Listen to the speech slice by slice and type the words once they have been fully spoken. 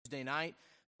Wednesday night.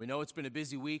 We know it's been a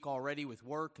busy week already with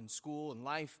work and school and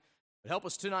life. But help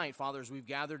us tonight, Father, as we've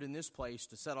gathered in this place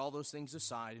to set all those things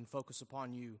aside and focus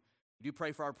upon you. We do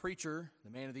pray for our preacher, the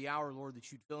man of the hour, Lord,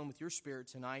 that you'd fill him with your Spirit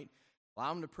tonight.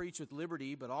 Allow him to preach with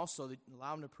liberty, but also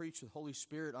allow him to preach with Holy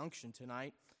Spirit unction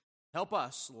tonight. Help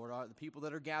us, Lord, the people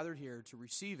that are gathered here, to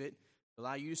receive it, to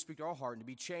allow you to speak to our heart and to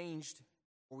be changed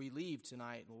before we leave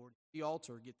tonight, Lord. The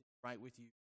altar, get right with you.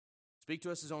 Speak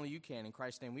to us as only you can. In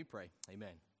Christ's name we pray.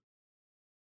 Amen.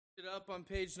 It up on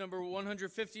page number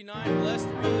 159. Blessed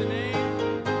be the name.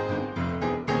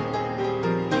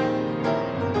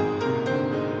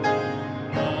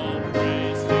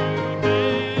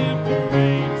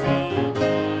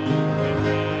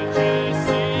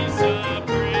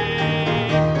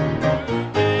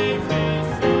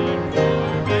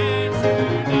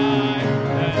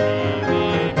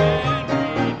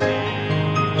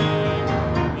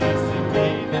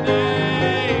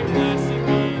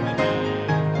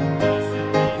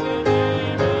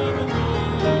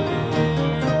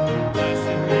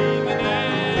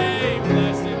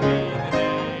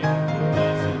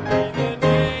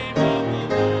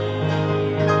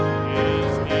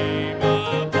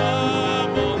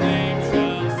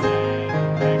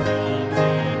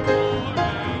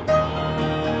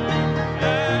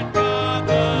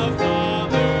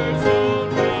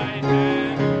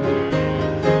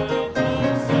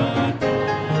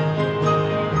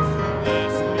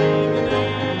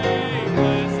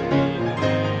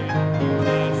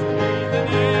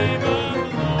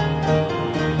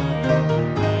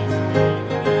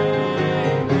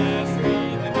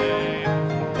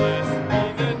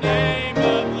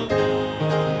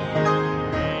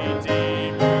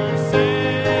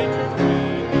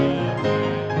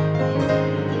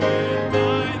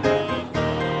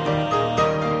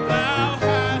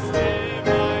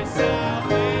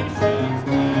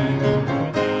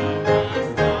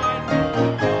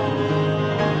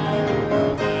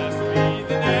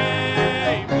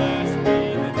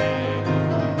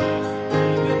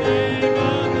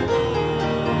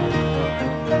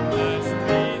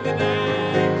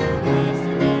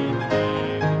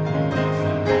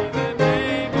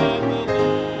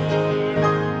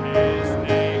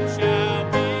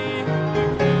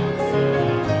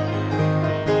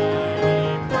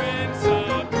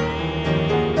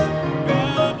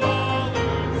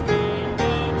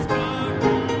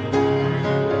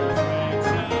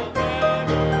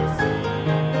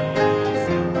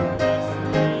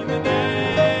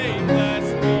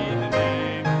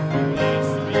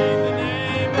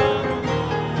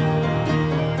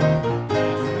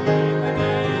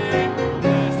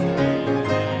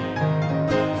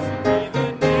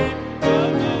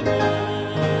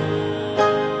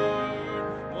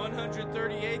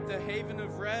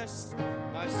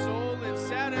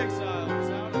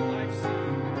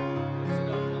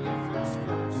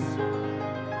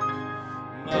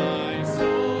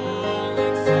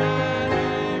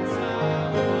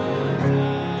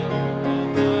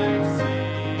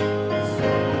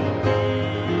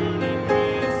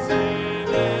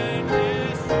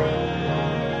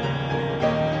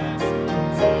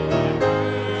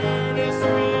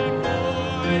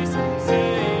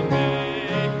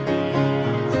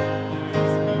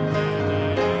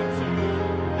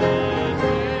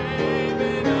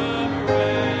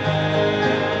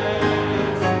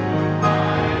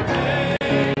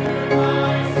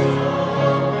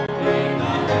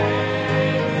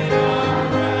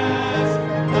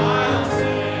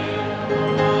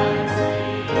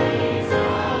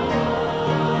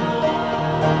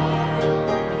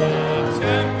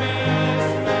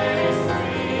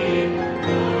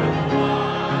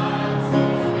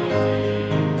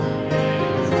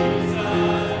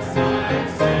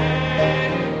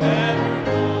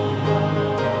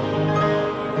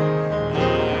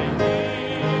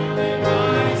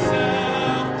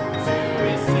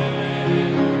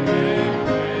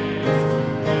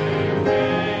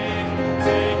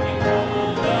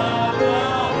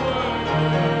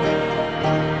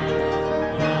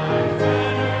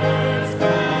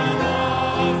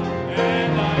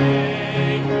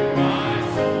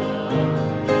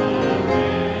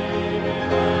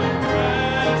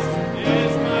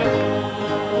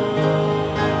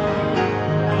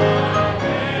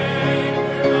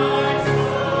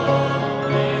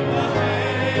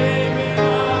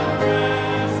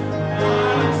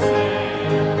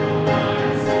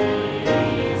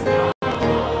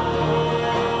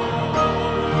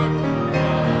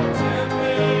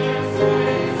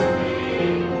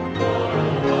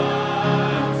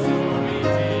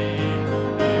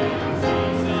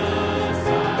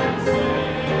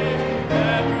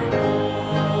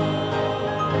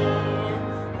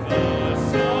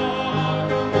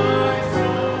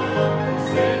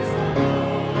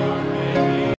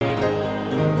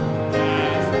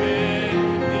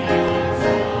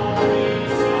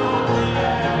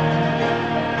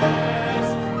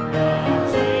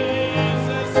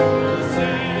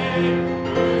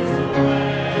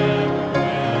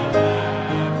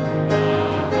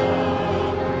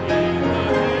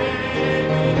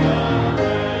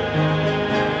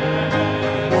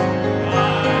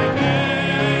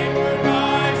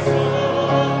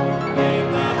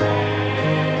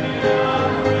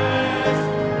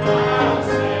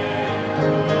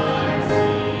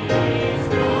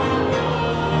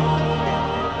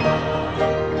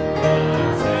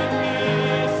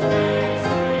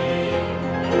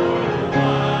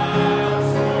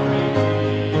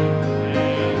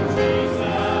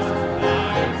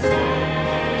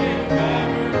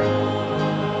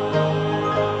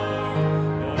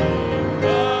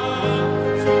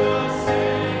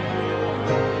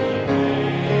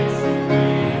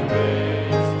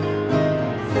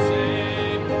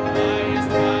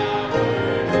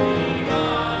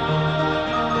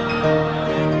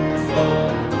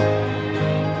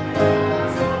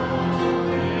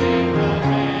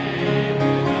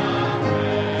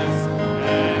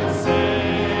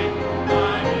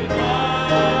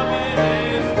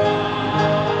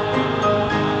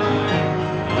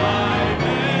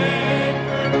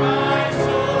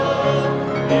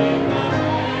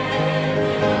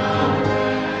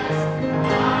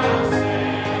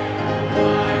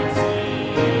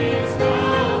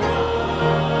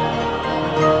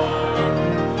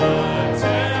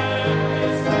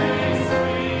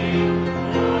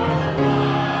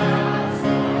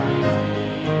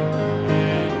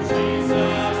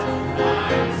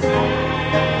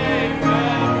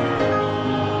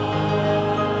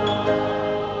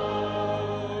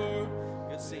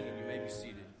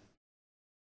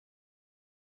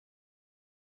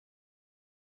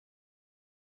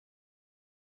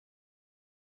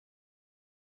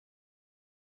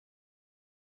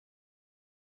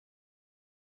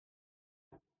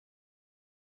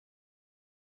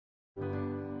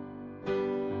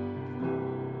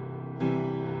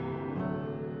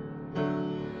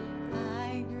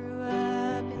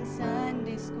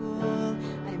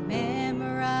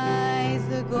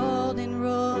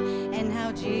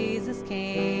 how Jesus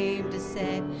came to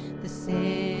set the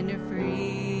sinner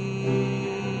free.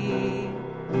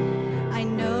 I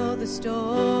know the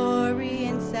story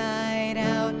inside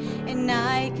out, and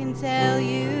I can tell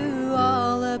you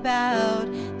all about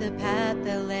the path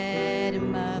that led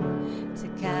him up to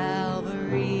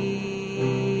Calvary.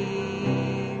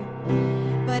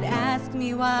 But ask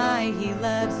me why he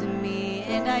loves me,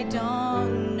 and I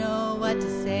don't know what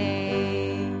to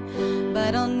say.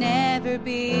 But I'll never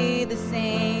be the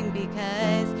same,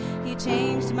 because he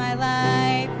changed my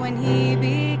life when he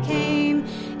became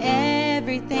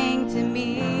everything to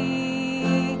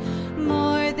me.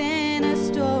 More than a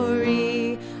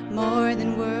story, more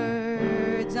than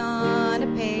words on a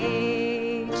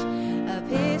page of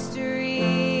history.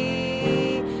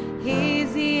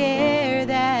 He's the air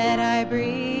that I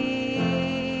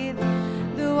breathe,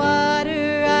 the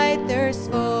water I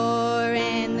thirst for,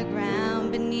 and the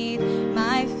ground beneath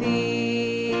my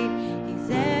feet. He's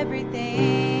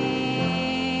everything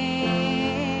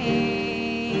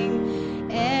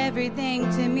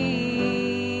to me.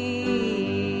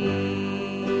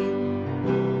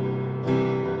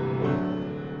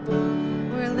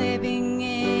 We're living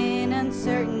in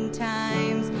uncertain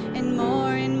times, and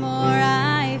more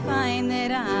I find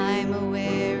that I'm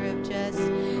aware of just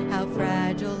how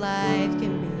fragile life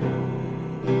can be.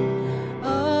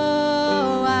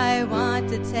 Oh, I want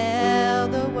to tell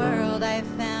the world I've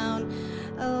found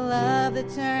a love that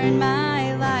turned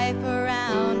my life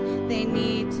around. They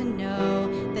need to know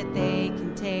that they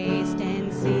can taste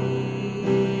and see.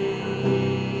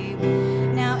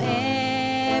 Now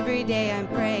every day I'm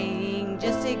praying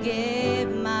just to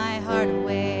give my heart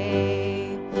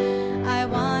away. I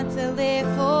want to live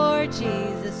for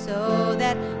Jesus so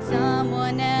that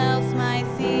someone else might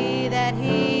see that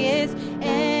he is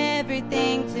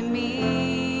everything to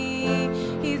me.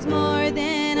 He's more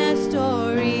than a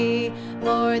story,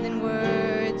 more than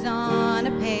words on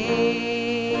a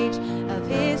page of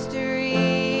history.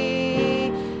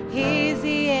 He's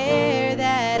the air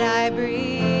that I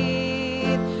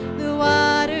breathe, the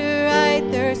water I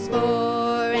thirst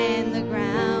for, and the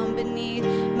ground beneath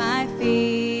my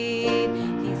feet.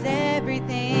 He's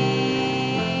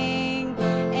everything.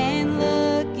 And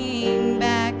looking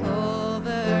back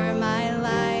over my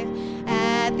life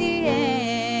at the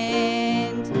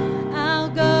end, I'll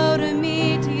go to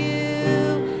meet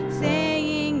you,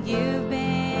 saying you've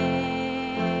been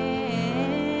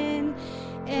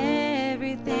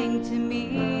everything to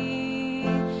me.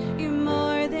 You're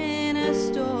more than a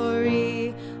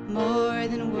story, more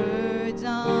than words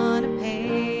on a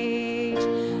page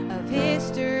of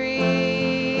history.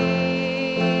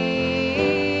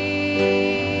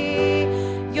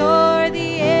 You're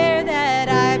the air that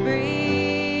I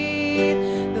breathe,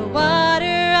 the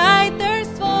water I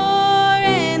thirst for,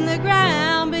 and the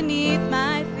ground beneath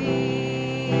my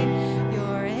feet.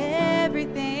 You're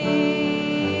everything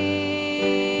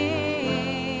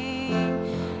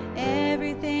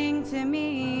to me.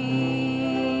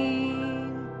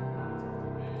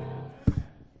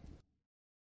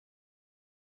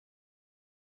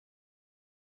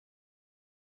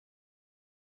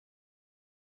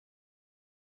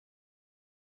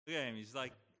 Look at him. He's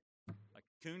like a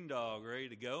coon dog ready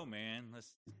to go, man.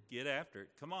 Let's get after it.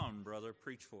 Come on, brother.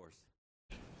 Preach for us.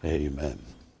 Amen.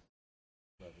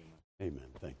 Amen.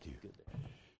 Thank you.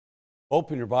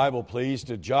 Open your Bible, please,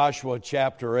 to Joshua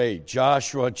chapter 8.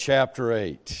 Joshua chapter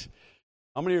 8.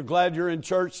 How many are glad you're in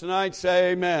church tonight?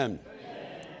 Say amen.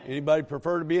 Anybody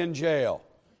prefer to be in jail?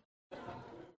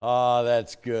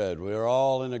 That's good. We're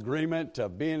all in agreement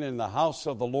of being in the house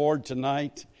of the Lord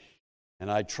tonight. And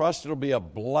I trust it'll be a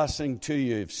blessing to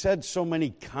you. You've said so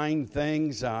many kind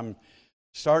things. I'm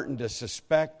starting to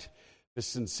suspect the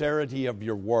sincerity of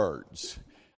your words.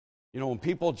 You know, when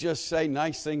people just say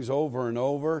nice things over and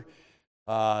over,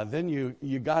 then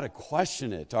you got to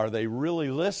question it. Are they really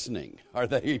listening? Are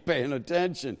they paying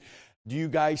attention? Do you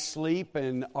guys sleep,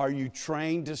 and are you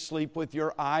trained to sleep with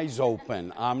your eyes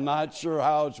open? I'm not sure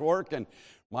how it's working.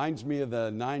 Reminds me of the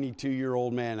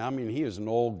 92-year-old man. I mean, he is an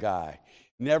old guy.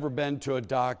 Never been to a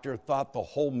doctor, thought the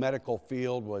whole medical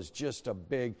field was just a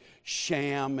big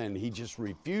sham, and he just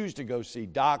refused to go see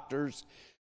doctors.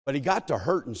 But he got to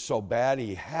hurting so bad,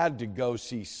 he had to go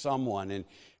see someone, and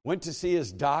went to see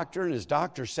his doctor, and his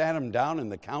doctor sat him down in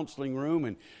the counseling room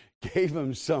and gave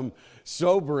him some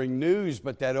sobering news.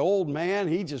 But that old man,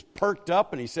 he just perked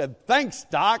up, and he said, "Thanks,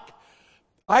 Doc.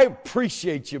 I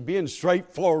appreciate you being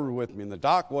straightforward with me." And the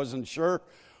doc wasn't sure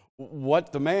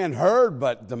what the man heard,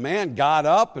 but the man got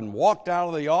up and walked out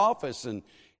of the office, and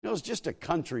it was just a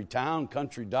country town,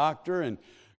 country doctor, and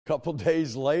A couple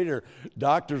days later,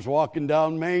 doctor's walking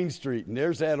down Main Street, and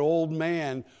there's that old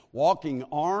man walking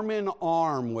arm in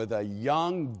arm with a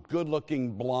young,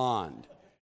 good-looking blonde.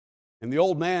 And the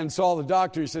old man saw the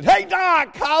doctor. He said, "Hey,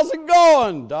 Doc, how's it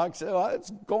going?" Doc said, "Well,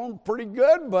 it's going pretty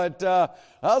good, but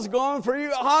how's it going for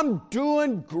you?" "I'm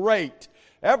doing great.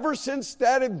 Ever since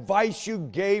that advice you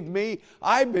gave me,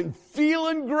 I've been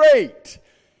feeling great."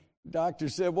 The doctor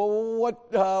said, "Well,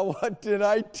 what did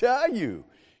I tell you?"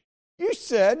 "You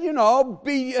said,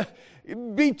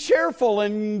 be cheerful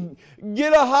and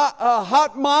get a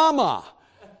hot mama."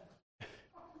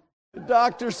 The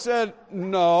doctor said,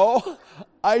 "No.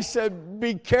 I said,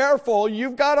 be careful,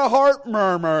 you've got a heart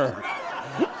murmur."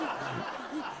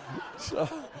 So,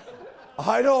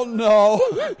 I don't know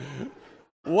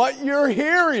what you're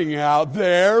hearing out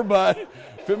there, but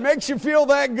if it makes you feel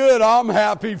that good, I'm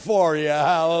happy for you.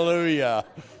 Hallelujah.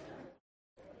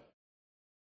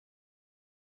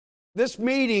 This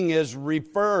meeting is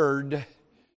referred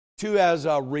to as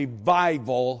a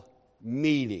revival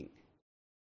meeting.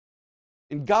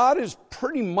 And God has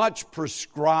pretty much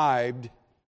prescribed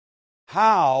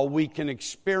how we can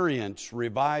experience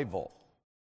revival.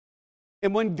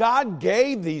 And when God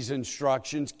gave these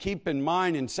instructions, keep in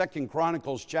mind in 2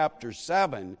 Chronicles chapter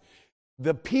 7,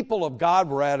 the people of God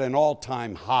were at an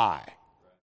all-time high.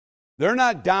 They're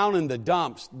not down in the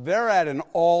dumps. They're at an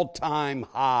all-time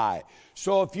high.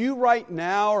 So if you right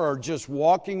now are just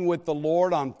walking with the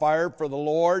Lord, on fire for the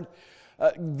Lord,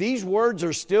 these words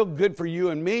are still good for you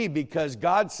and me, because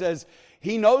God says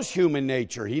He knows human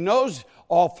nature. He knows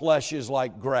all flesh is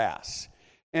like grass.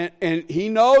 And He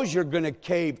knows you're going to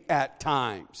cave at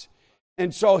times.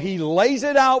 And so He lays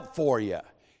it out for you.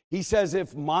 He says,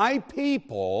 "If my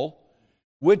people,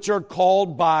 which are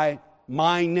called by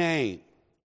my name,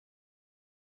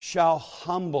 shall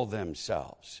humble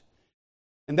themselves."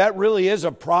 And that really is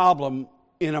a problem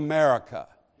in America.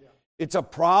 It's a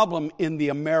problem in the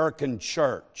American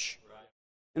church.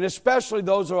 And especially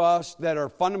those of us that are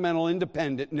fundamental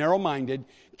independent, narrow-minded,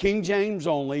 King James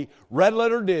only, red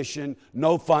letter edition,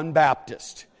 no fun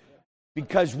Baptist.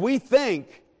 Because we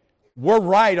think we're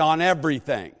right on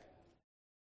everything.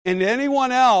 And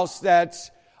anyone else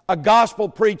that's a gospel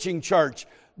preaching church,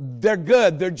 they're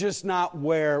good, they're just not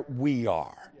where we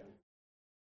are.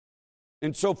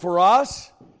 And so for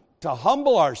us to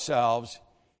humble ourselves,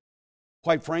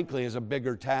 quite frankly, is a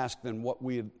bigger task than what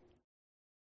we'd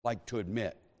like to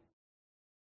admit.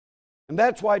 And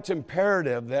that's why it's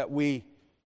imperative that we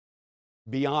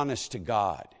be honest to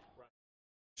God,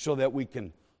 so that we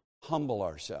can humble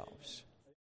ourselves.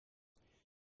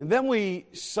 And then we,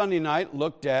 Sunday night,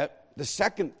 looked at the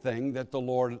second thing that the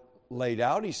Lord laid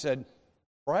out. He said,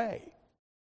 pray.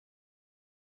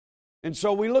 And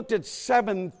so we looked at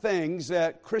 7 things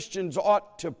that Christians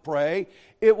ought to pray.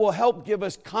 It will help give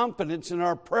us confidence in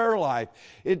our prayer life.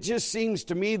 It just seems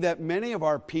to me that many of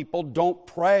our people don't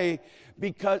pray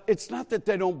because it's not that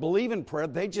they don't believe in prayer,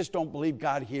 they just don't believe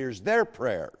God hears their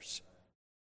prayers.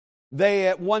 They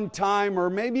at one time,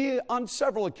 or maybe on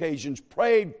several occasions,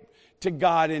 prayed to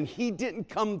God and He didn't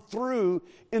come through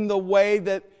in the way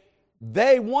that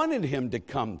they wanted Him to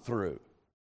come through.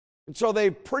 And so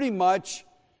they pretty much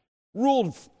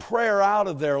ruled prayer out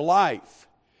of their life.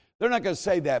 They're not going to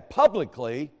say that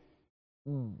publicly,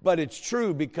 but it's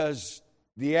true, because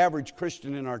the average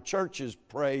Christian in our churches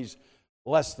prays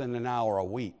less than an hour a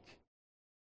week.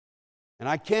 And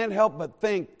I can't help but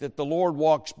think that the Lord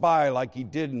walks by like He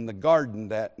did in the garden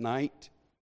that night.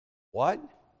 What?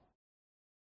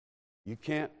 You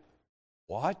can't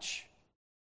watch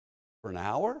for an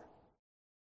hour?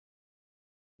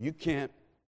 You can't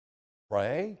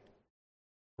pray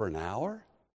for an hour?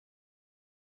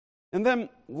 And then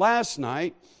last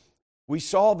night, we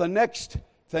saw the next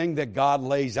thing that God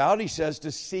lays out. He says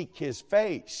to seek His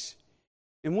face.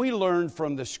 And we learned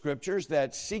from the Scriptures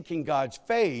that seeking God's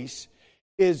face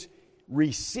is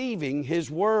receiving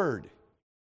His Word,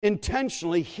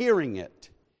 intentionally hearing it,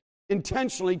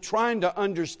 intentionally trying to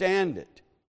understand it,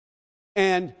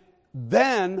 and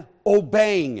then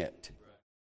obeying it.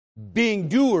 Being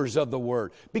doers of the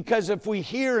Word. Because if we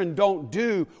hear and don't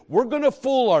do, we're going to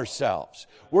fool ourselves.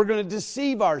 We're going to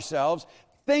deceive ourselves,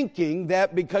 thinking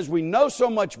that because we know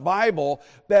so much Bible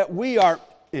that we are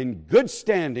in good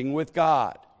standing with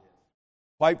God.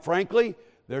 Quite frankly,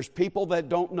 there's people that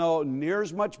don't know near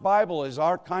as much Bible as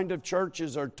our kind of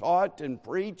churches are taught and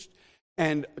preached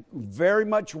and very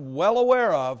much well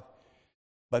aware of,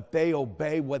 but they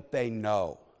obey what they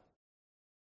know.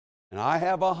 And I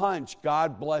have a hunch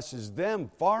God blesses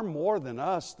them far more than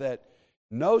us that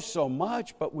know so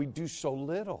much, but we do so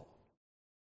little.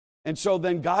 And so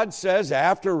then God says,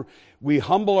 after we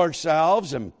humble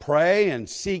ourselves and pray and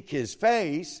seek His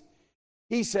face,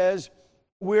 He says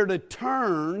we're to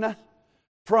turn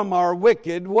from our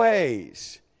wicked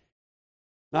ways.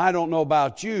 Now, I don't know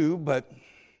about you, but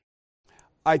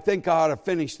I think I ought to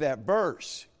finish that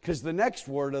verse, because the next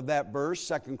word of that verse,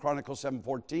 2 Chronicles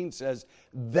 7:14, says,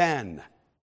 then.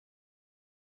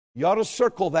 You ought to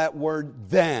circle that word,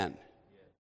 then.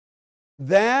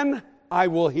 Then I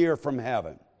will hear from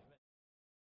heaven.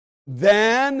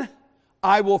 Then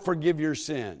I will forgive your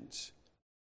sins.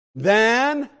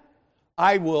 Then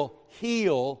I will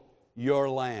heal your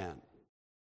land.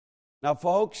 Now,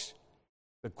 folks,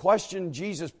 the question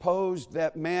Jesus posed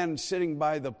that man sitting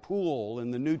by the pool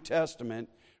in the New Testament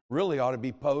really ought to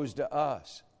be posed to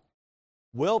us.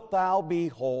 Wilt thou be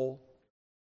whole?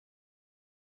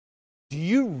 Do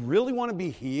you really want to be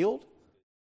healed?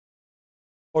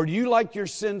 Or do you like your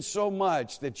sin so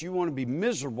much that you want to be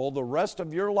miserable the rest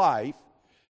of your life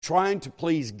trying to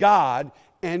please God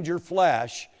and your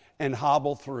flesh and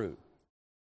hobble through?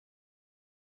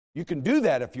 You can do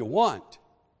that if you want,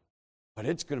 but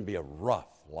it's going to be a rough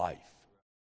life.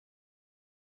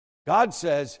 God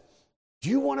says, do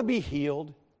you want to be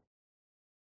healed?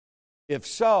 If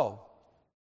so,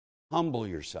 humble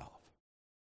yourself.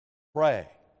 Pray.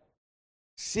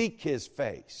 Seek His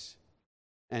face.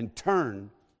 And turn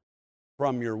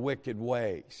from your wicked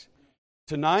ways.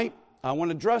 Tonight, I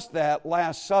want to address that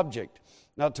last subject.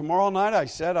 Now, tomorrow night, I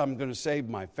said I'm going to save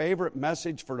my favorite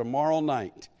message for tomorrow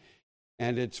night.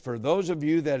 And it's for those of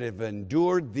you that have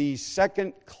endured these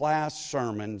second-class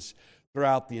sermons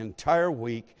throughout the entire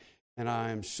week. And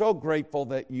I am so grateful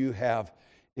that you have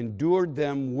endured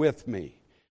them with me.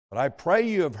 But I pray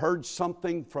you have heard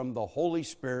something from the Holy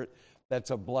Spirit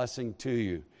that's a blessing to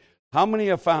you. How many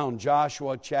have found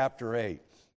Joshua chapter 8?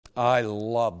 I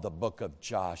love the book of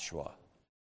Joshua.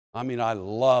 I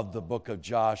love the book of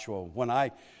Joshua. When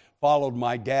I followed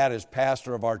my dad as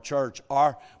pastor of our church,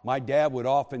 my dad would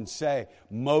often say,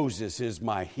 Moses is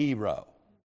my hero.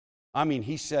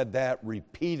 He said that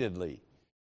repeatedly.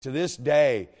 To this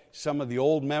day, some of the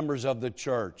old members of the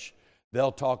church,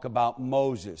 they'll talk about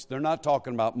Moses. They're not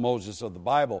talking about Moses of the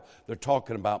Bible. They're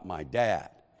talking about my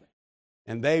dad.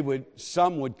 And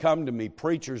some would come to me,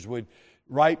 preachers would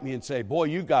write me and say, boy,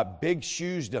 you got big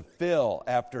shoes to fill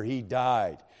after he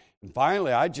died. And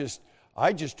finally, I just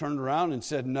turned around and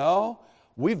said, no,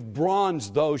 we've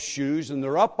bronzed those shoes and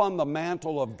they're up on the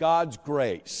mantle of God's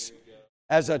grace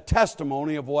as a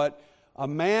testimony of what a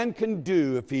man can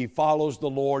do if he follows the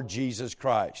Lord Jesus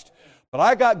Christ. But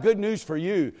I got good news for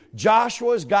you.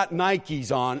 Joshua's got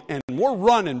Nikes on and we're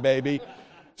running, baby.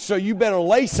 So you better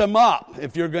lace them up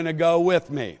if you're going to go with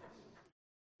me.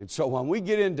 And so when we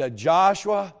get into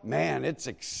Joshua, man, it's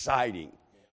exciting.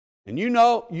 And you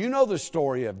know the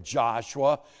story of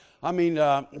Joshua.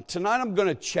 Tonight I'm going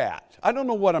to chat. I don't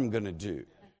know what I'm going to do.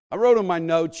 I wrote in my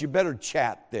notes, you better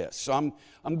chat this. So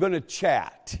I'm going to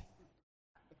chat.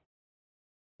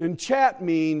 And chat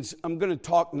means I'm going to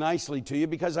talk nicely to you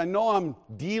because I know I'm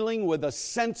dealing with a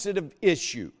sensitive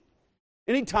issue.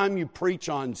 Anytime you preach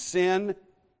on sin,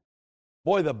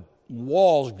 boy, the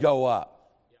walls go up.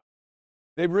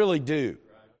 They really do.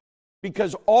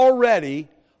 Because already,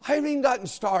 I haven't even gotten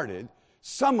started,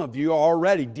 some of you are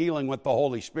already dealing with the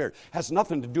Holy Spirit. It has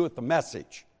nothing to do with the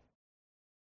message.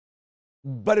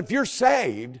 But if you're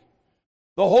saved,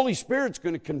 the Holy Spirit's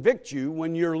going to convict you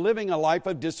when you're living a life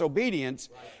of disobedience.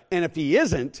 And if He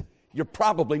isn't, you're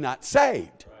probably not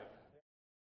saved.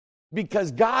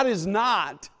 Because God is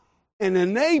not an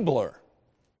enabler.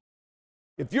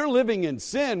 If you're living in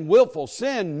sin, willful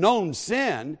sin, known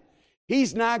sin,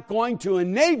 He's not going to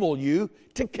enable you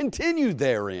to continue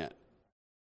therein.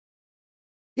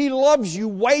 He loves you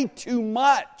way too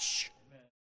much.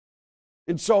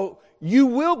 And so you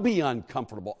will be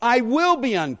uncomfortable. I will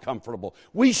be uncomfortable.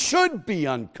 We should be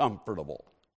uncomfortable.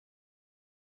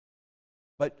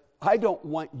 But I don't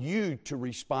want you to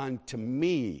respond to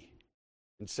me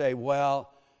and say,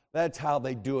 well, that's how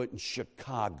they do it in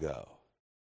Chicago.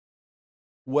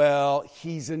 Well,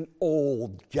 he's an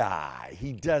old guy.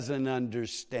 He doesn't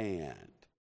understand.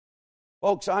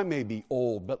 Folks, I may be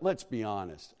old, but let's be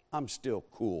honest. I'm still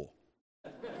cool.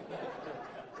 Is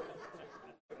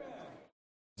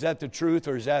that the truth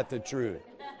or is that the truth?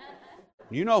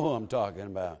 You know who I'm talking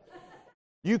about.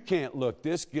 You can't look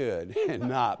this good and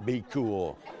not be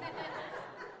cool.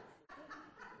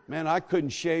 Man, I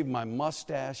couldn't shave my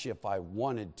mustache if I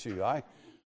wanted to. I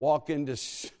walk into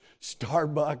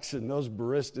Starbucks and those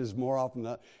baristas more often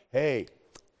than not, hey,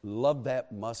 love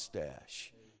that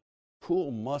mustache. Cool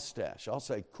mustache. I'll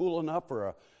say, cool enough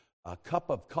for a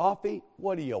cup of coffee?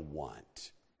 What do you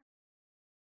want?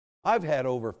 I've had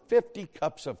over 50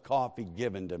 cups of coffee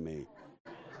given to me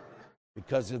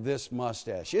because of this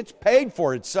mustache. It's paid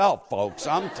for itself, folks,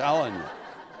 I'm telling you.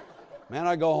 Man,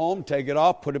 I go home, take it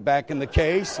off, put it back in the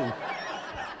case, and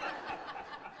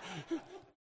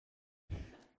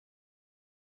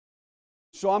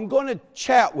so I'm going to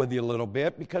chat with you a little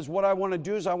bit, because what I want to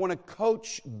do is I want to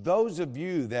coach those of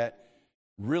you that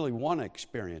really want to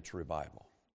experience revival,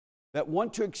 that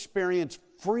want to experience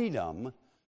freedom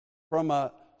from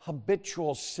a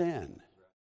habitual sin,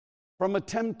 from a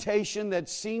temptation that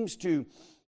seems to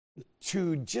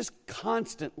just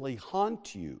constantly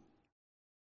haunt you.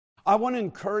 I want to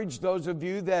encourage those of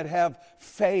you that have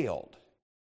failed,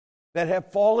 that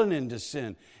have fallen into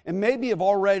sin, and maybe have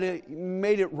already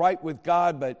made it right with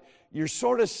God, but you're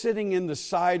sort of sitting in the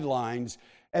sidelines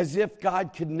as if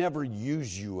God could never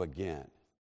use you again.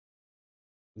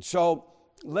 And so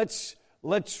let's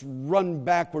run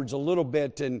backwards a little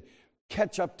bit and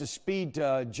catch up to speed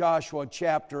to Joshua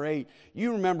chapter 8.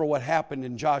 You remember what happened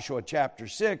in Joshua chapter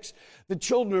 6. The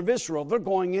children of Israel, they're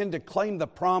going in to claim the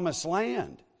promised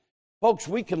land. Folks,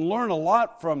 we can learn a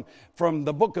lot from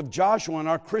the book of Joshua in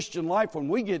our Christian life. When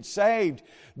we get saved,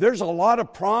 there's a lot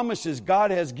of promises God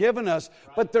has given us,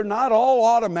 but they're not all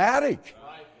automatic.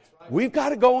 We've got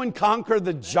to go and conquer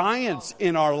the giants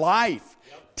in our life,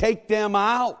 take them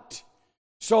out,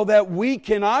 so that we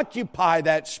can occupy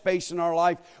that space in our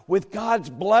life with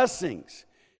God's blessings.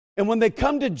 And when they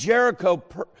come to Jericho,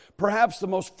 perhaps the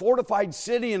most fortified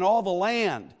city in all the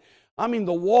land, I mean,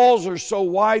 the walls are so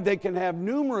wide they can have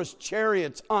numerous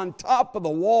chariots on top of the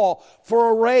wall for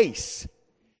a race.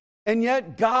 And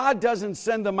yet God doesn't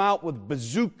send them out with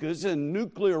bazookas and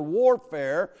nuclear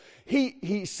warfare.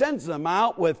 He sends them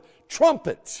out with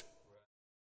trumpets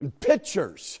and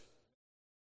pitchers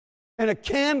and a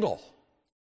candle.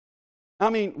 I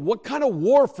mean, what kind of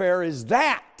warfare is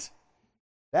that?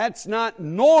 That's not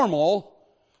normal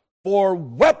for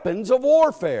weapons of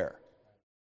warfare.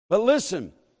 But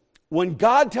listen, when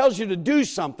God tells you to do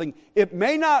something, it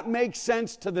may not make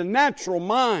sense to the natural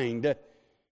mind,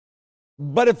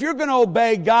 but if you're going to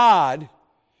obey God,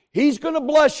 He's going to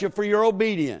bless you for your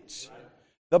obedience.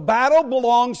 The battle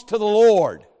belongs to the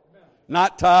Lord,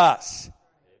 not to us.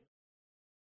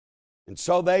 And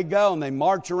so they go and they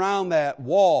march around that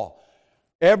wall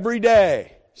every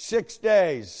day, 6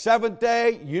 days. Seventh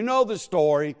day, you know the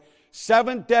story.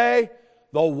 Seventh day,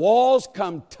 the walls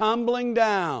come tumbling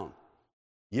down.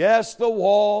 Yes, the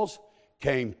walls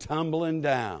came tumbling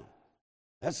down.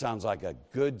 That sounds like a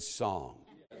good song.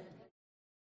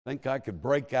 I think I could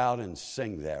break out and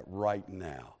sing that right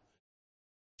now.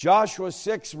 Joshua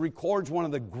 6 records one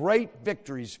of the great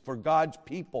victories for God's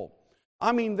people.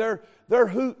 I mean, they're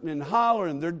hooting and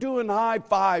hollering. They're doing high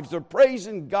fives. They're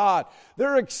praising God.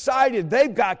 They're excited.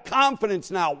 They've got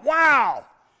confidence now. Wow!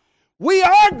 We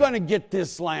are going to get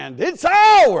this land. It's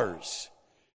ours.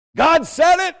 God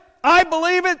said it. I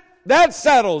believe it. That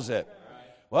settles it.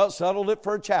 Well, it settled it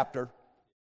for a chapter.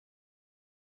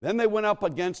 Then they went up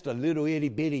against a little itty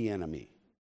bitty enemy,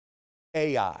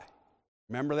 Ai.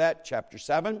 Remember that? Chapter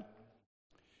 7?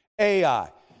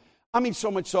 Ai. I mean, so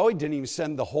much so he didn't even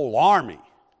send the whole army.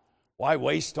 Why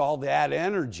waste all that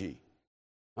energy?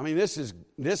 I mean, this is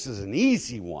an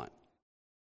easy one.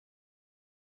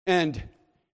 And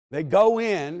they go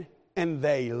in and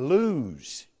they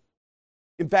lose.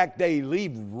 In fact, they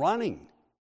leave running.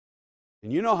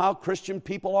 And you know how Christian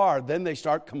people are. Then they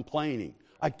start complaining.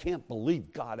 I can't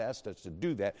believe God asked us to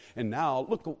do that. And now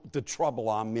look at the trouble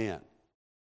I'm in.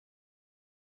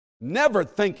 Never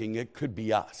thinking it could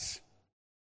be us.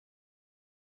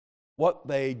 What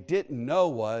they didn't know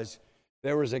was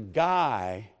there was a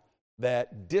guy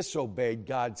that disobeyed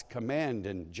God's command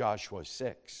in Joshua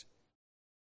 6.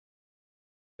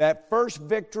 That first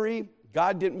victory,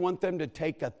 God didn't want them to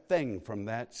take a thing from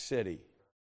that city.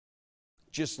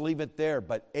 Just leave it there.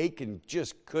 But Achan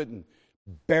just couldn't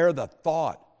bear the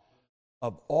thought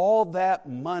of all that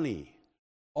money,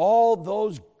 all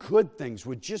those good things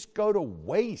would just go to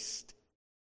waste.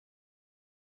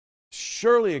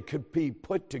 Surely it could be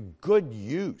put to good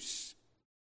use.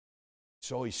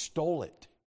 So he stole it.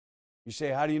 You say,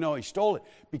 how do you know he stole it?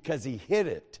 Because he hid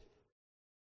it.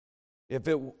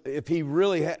 If he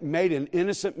really had made an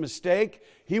innocent mistake,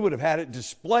 he would have had it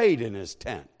displayed in his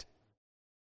tent.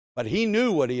 But he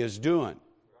knew what he was doing.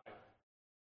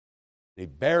 He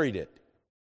buried it.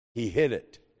 He hid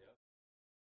it.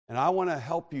 And I want to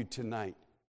help you tonight.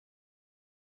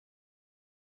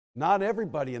 Not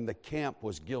everybody in the camp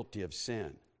was guilty of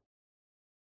sin.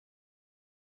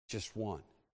 Just one.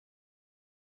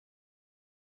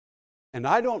 And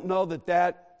I don't know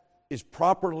that is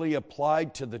properly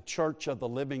applied to the church of the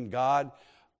living God.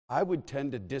 I would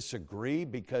tend to disagree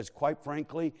because, quite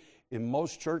frankly, in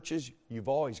most churches, you've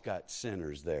always got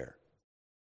sinners there.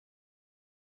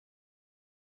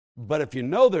 But if you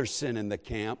know there's sin in the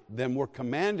camp, then we're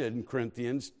commanded in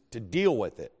Corinthians to deal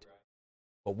with it.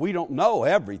 But we don't know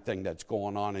everything that's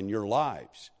going on in your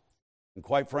lives. And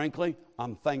quite frankly,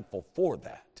 I'm thankful for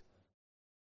that.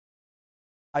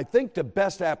 I think the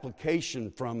best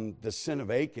application from the sin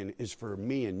of Achan is for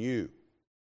me and you.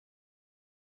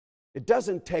 It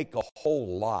doesn't take a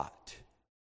whole lot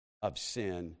of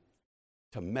sin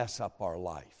to mess up our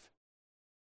life.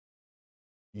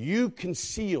 You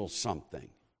conceal something.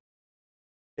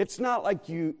 It's not like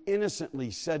you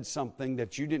innocently said something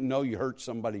that you didn't know you hurt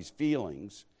somebody's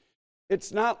feelings.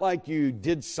 It's not like you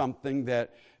did something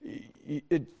that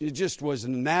it just was a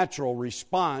natural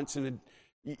response and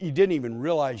you didn't even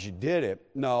realize you did it.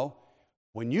 No,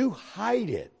 when you hide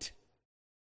it,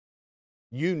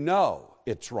 you know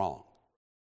it's wrong.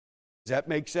 Does that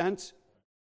make sense?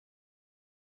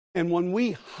 And when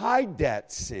we hide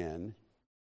that sin,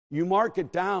 you mark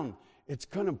it down, it's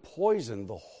going to poison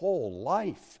the whole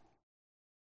life.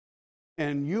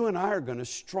 And you and I are going to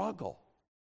struggle.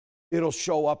 It'll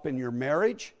show up in your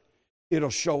marriage. It'll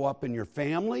show up in your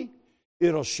family.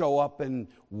 It'll show up in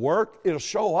work. It'll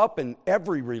show up in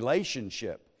every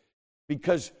relationship.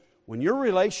 Because when your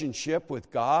relationship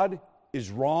with God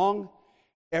is wrong,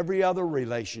 every other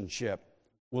relationship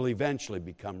will eventually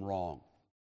become wrong.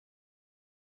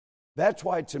 That's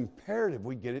why it's imperative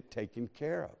we get it taken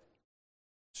care of.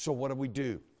 So what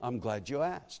do? I'm glad you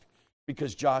asked.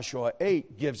 Because Joshua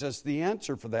 8 gives us the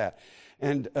answer for that.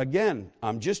 And again,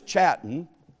 I'm just chatting.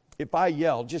 If I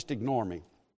yell, just ignore me.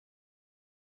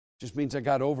 Just means I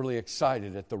got overly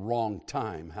excited at the wrong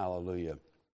time. Hallelujah.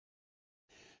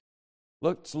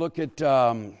 Let's look at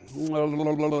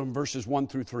verses 1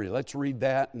 through 3. Let's read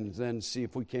that and then see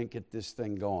if we can't get this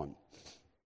thing going.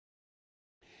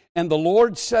 And the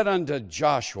Lord said unto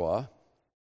Joshua,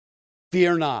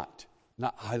 fear not.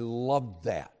 Now, I love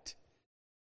that.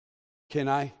 Can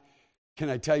I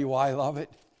tell you why I love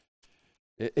it?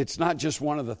 It's not just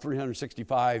one of the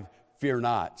 365 fear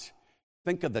nots.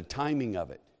 Think of the timing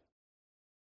of it.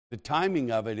 The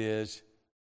timing of it is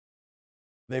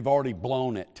they've already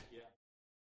blown it.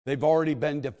 They've already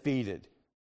been defeated.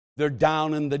 They're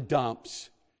down in the dumps.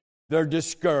 They're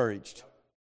discouraged.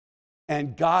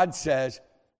 And God says,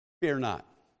 fear not.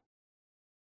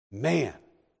 Man,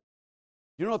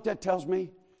 you know what that tells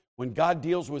me? When God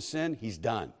deals with sin, He's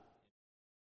done.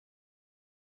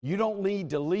 You don't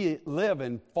need to live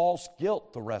in false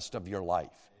guilt the rest of your life.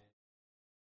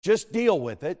 Just deal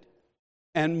with it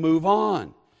and move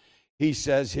on. He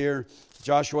says here,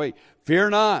 Joshua 8,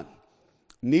 fear not,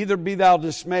 neither be thou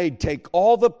dismayed. Take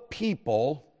all the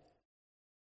people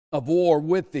of war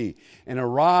with thee, and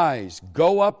arise,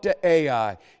 go up to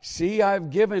Ai. See, I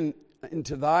have given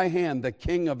into thy hand the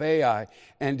king of Ai,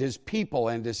 and his people,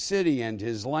 and his city, and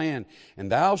his land.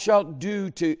 And thou shalt do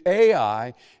to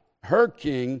Ai, her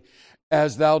king,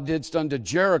 as thou didst unto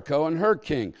Jericho and her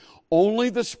king. Only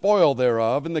the spoil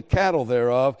thereof and the cattle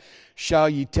thereof shall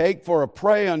ye take for a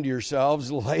prey unto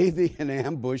yourselves. Lay thee in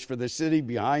ambush for the city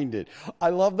behind it. I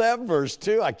love that verse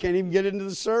too. I can't even get into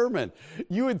the sermon.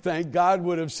 You would think God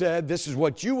would have said, this is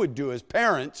what you would do as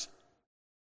parents.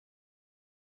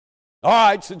 All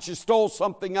right, since you stole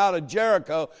something out of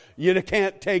Jericho, you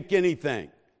can't take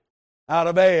anything out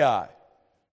of Ai.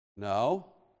 No.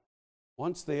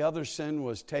 Once the other sin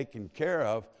was taken care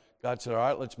of, God said, all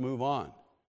right, let's move on.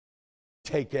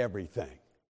 Take everything.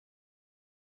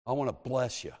 I want to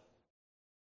bless you.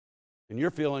 And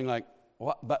you're feeling like,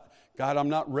 what? But God, I'm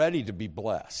not ready to be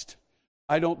blessed.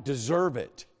 I don't deserve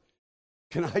it.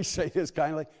 Can I say this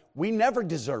kindly? We never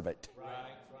deserve it. Right.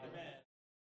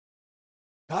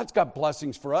 God's got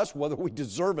blessings for us whether we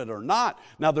deserve it or not.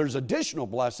 Now, there's additional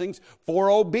blessings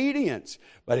for obedience.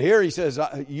 But here he says,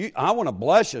 I want to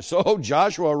bless you. So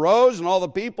Joshua arose and all the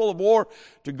people of war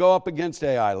to go up against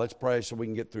Ai. Let's pray so we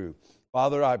can get through.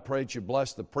 Father, I pray that you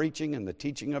bless the preaching and the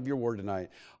teaching of your word tonight.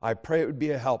 I pray it would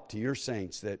be a help to your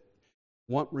saints that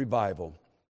want revival.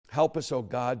 Help us, oh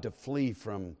God, to flee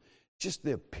from just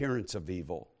the appearance of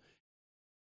evil.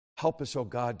 Help us, oh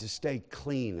God, to stay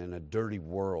clean in a dirty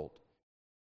world.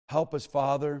 Help us,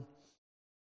 Father,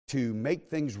 to make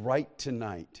things right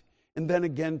tonight, and then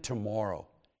again tomorrow,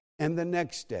 and the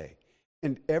next day,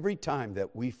 and every time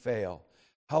that we fail.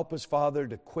 Help us, Father,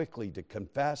 to quickly to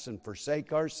confess and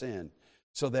forsake our sin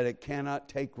so that it cannot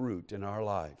take root in our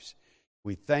lives.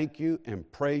 We thank you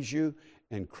and praise you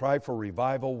and cry for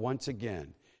revival once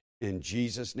again. In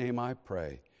Jesus' name I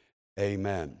pray.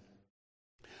 Amen.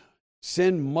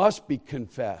 Sin must be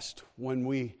confessed when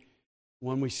we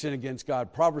when we sin against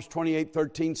God. Proverbs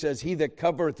 28:13 says, he that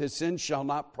covereth his sins shall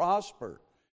not prosper,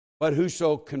 but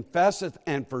whoso confesseth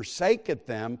and forsaketh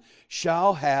them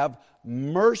shall have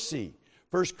mercy.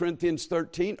 1 Corinthians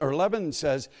 11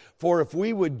 says, for if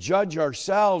we would judge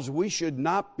ourselves, we should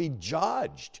not be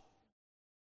judged.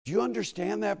 Do you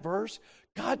understand that verse?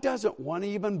 God doesn't want to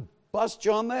even bust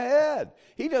you on the head.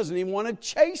 He doesn't even want to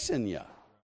chasten you.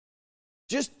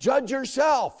 Just judge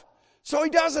yourself. So He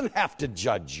doesn't have to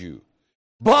judge you.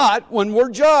 But when we're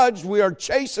judged, we are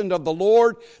chastened of the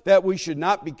Lord, that we should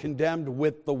not be condemned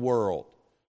with the world.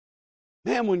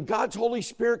 Man, when God's Holy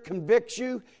Spirit convicts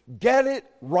you, get it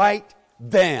right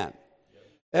then.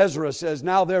 Ezra says,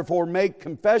 now therefore make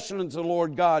confession unto the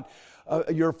Lord God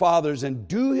your fathers, and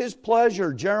do His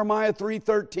pleasure. Jeremiah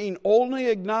 3:13, only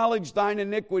acknowledge thine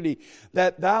iniquity,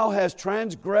 that thou hast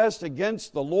transgressed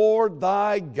against the Lord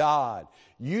thy God.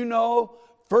 You know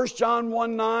 1 John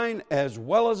 1:9 as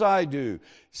well as I do.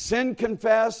 Sin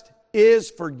confessed is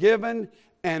forgiven,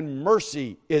 and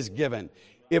mercy is given.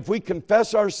 If we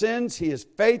confess our sins, He is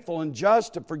faithful and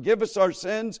just to forgive us our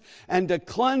sins and to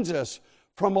cleanse us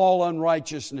from all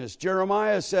unrighteousness.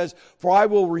 Jeremiah says, for I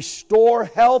will restore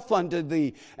health unto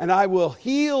thee, and I will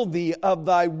heal thee of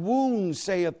thy wounds,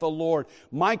 saith the Lord.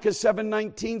 Micah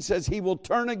 7:19 says, He will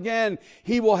turn again.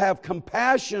 He will have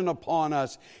compassion upon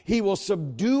us. He will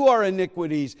subdue our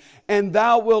iniquities, and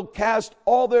thou wilt cast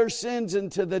all their sins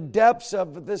into the depths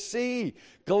of the sea.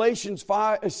 Galatians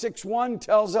 6:1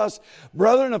 tells us,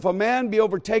 brethren, if a man be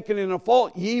overtaken in a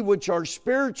fault, ye which are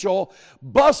spiritual,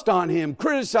 bust on him,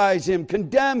 criticize him,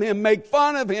 condemn him, make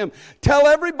fun of him, tell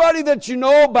everybody that you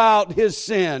know about his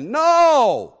sin.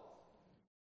 No!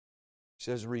 It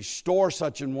says, restore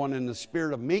such an one in the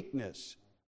spirit of meekness,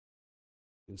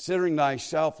 considering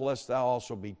thyself, lest thou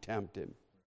also be tempted.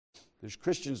 There's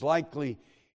Christians likely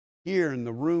here in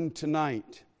the room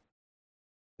tonight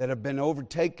that have been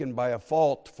overtaken by a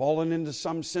fault, fallen into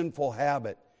some sinful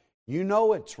habit. You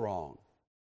know it's wrong.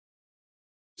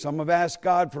 Some have asked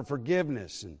God for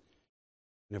forgiveness and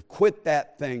have quit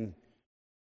that thing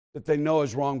that they know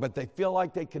is wrong, but they feel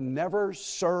like they can never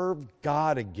serve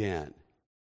God again.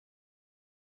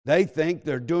 They think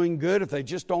they're doing good if they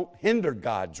just don't hinder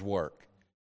God's work.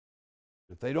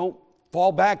 If they don't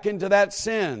fall back into that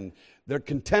sin, they're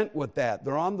content with that.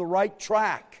 They're on the right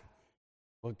track.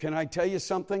 Well, can I tell you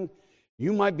something?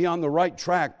 You might be on the right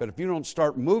track, but if you don't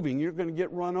start moving, you're going to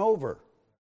get run over.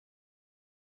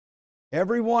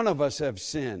 Every one of us have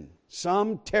sinned,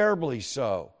 some terribly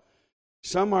so.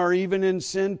 Some are even in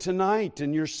sin tonight,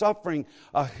 and you're suffering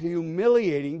a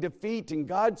humiliating defeat. And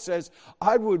God says,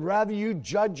 I would rather you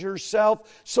judge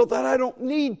yourself so that I don't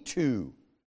need to.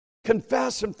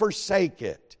 Confess and forsake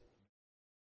it.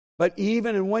 But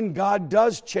even and when God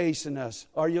does chasten us,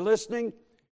 are you listening?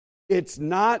 It's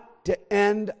not to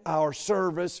end our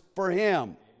service for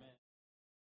Him.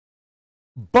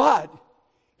 But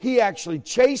He actually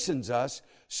chastens us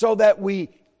so that we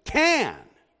can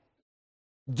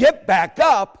get back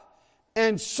up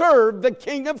and serve the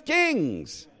King of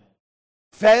Kings.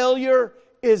 Failure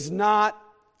is not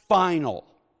final.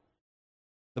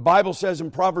 The Bible says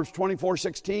in Proverbs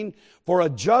 24:16, for a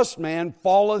just man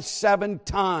falleth 7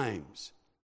 times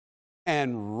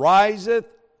and riseth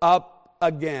up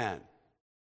again.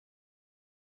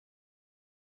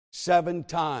 7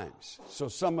 times. So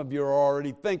some of you are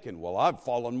already thinking, well, I've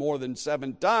fallen more than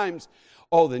 7 times.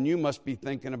 Oh, then you must be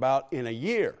thinking about in a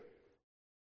year.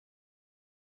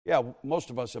 Yeah, most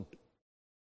of us have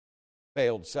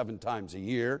failed 7 times a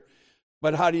year.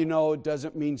 But how do you know it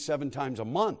doesn't mean 7 times a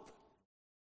month?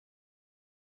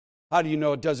 How do you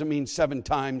know it doesn't mean 7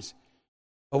 times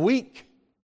a week?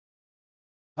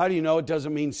 How do you know it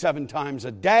doesn't mean 7 times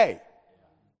a day?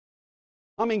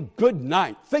 I mean, good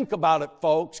night. Think about it,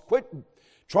 folks. Quit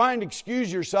trying to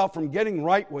excuse yourself from getting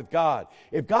right with God.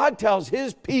 If God tells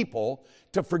His people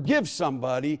to forgive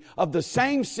somebody of the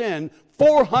same sin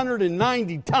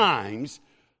 490 times,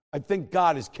 I think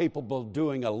God is capable of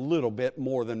doing a little bit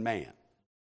more than man.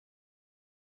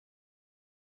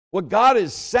 What God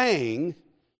is saying,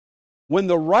 when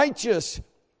the righteous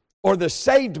or the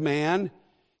saved man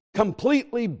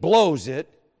completely blows it,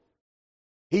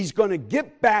 he's going to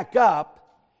get back up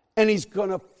and he's going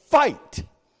to fight.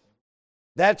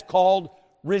 That's called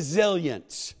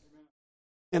resilience.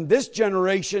 And this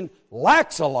generation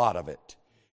lacks a lot of it.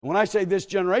 When I say this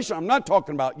generation, I'm not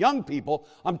talking about young people.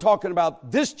 I'm talking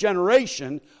about this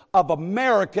generation of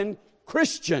American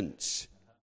Christians.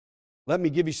 Let me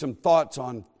give you some thoughts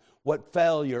on what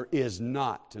failure is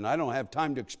not. And I don't have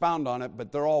time to expound on it,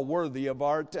 but they're all worthy of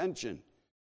our attention.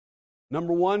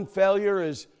 Number one, failure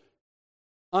is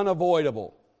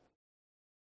unavoidable.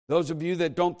 Those of you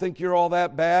that don't think you're all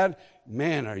that bad,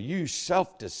 man, are you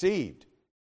self-deceived.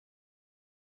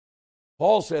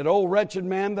 Paul said, "Oh, wretched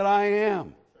man that I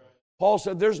am." Paul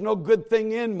said, "There's no good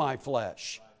thing in my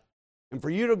flesh." And for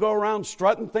you to go around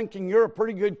strutting thinking you're a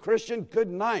pretty good Christian, good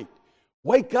night.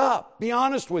 Wake up. Be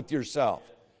honest with yourself.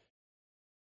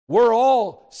 We're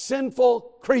all sinful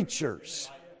creatures.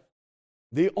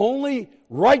 The only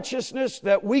righteousness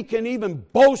that we can even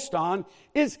boast on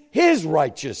is His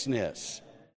righteousness.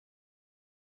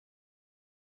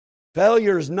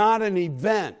 Failure is not an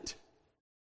event.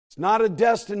 It's not a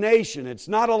destination. It's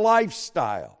not a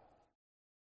lifestyle.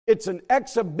 It's an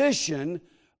exhibition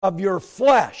of your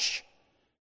flesh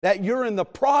that you're in the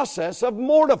process of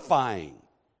mortifying.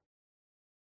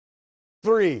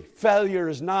 3, failure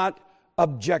is not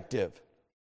objective.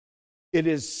 It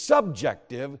is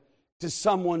subjective to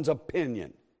someone's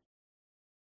opinion.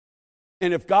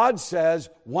 And if God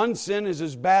says one sin is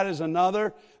as bad as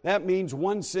another, that means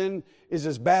one sin is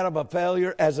as bad of a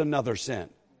failure as another sin.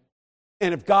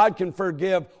 And if God can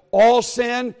forgive all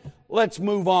sin, let's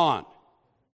move on.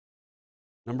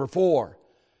 Number 4,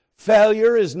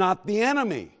 failure is not the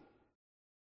enemy.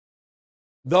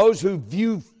 Those who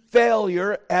view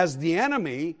failure as the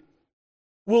enemy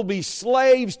will be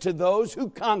slaves to those who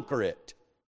conquer it.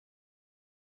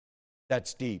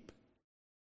 That's deep.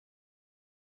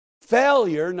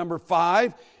 Failure, number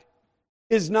 5,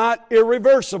 is not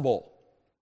irreversible.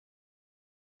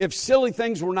 If silly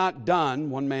things were not done,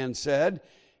 one man said,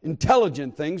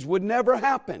 intelligent things would never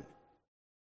happen.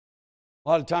 A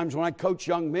lot of times when I coach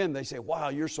young men, they say, "Wow,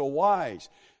 you're so wise."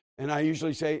 And I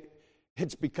usually say,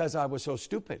 "It's because I was so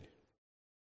stupid."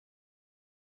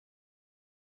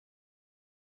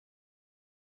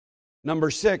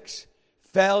 Number 6,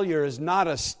 failure is not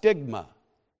a stigma.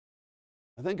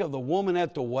 I think of the woman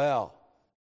at the well.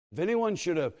 If anyone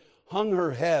should have hung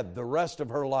her head the rest of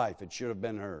her life, it should have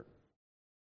been her.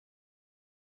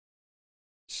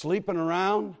 Sleeping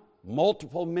around,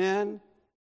 multiple men.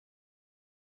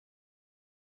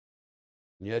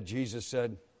 And yet Jesus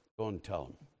said, "Go and tell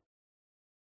them."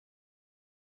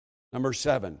 Number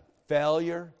 7,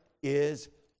 failure is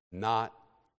not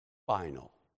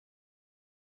final.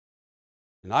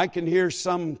 And I can hear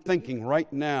some thinking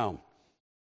right now,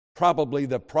 probably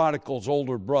the prodigal's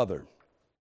older brother.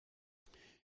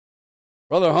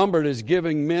 Brother Humbert is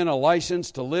giving men a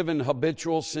license to live in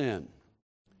habitual sin.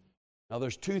 Now,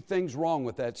 there's 2 things wrong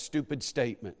with that stupid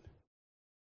statement.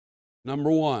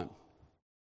 Number 1,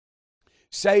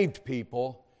 saved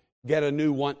people get a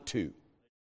new want to.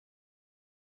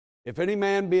 If any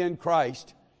man be in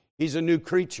Christ, he's a new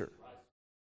creature.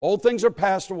 Old things are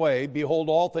passed away. Behold,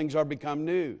 all things are become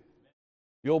new.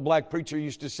 The old black preacher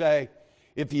used to say,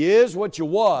 "If you is what you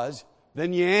was,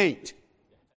 then you ain't."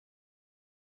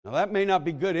 Now that may not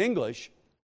be good English,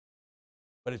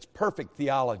 but it's perfect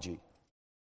theology.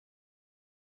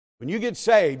 When you get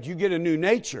saved, you get a new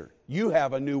nature. You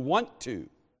have a new want to.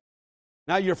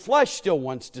 Now your flesh still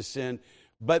wants to sin,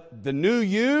 but the new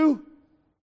you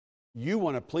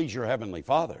want to please your heavenly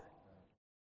Father.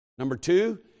 Number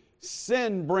 2,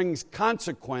 sin brings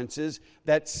consequences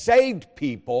that saved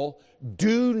people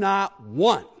do not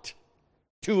want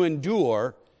to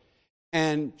endure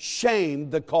and shame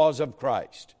the cause of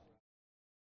Christ.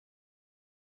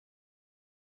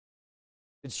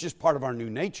 It's just part of our new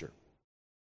nature.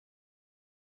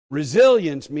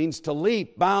 Resilience means to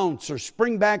leap, bounce, or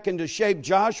spring back into shape.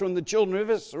 Joshua and the children of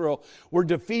Israel were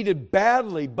defeated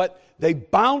badly, but they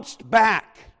bounced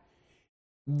back.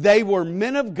 They were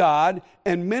men of God,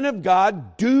 and men of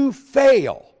God do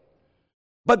fail.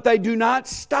 But they do not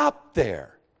stop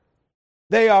there.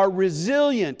 They are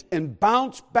resilient and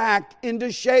bounce back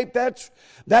into shape.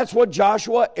 That's what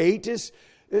Joshua 8 is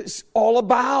all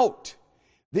about.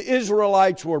 The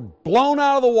Israelites were blown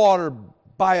out of the water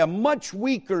by a much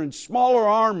weaker and smaller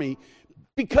army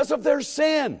because of their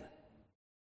sin.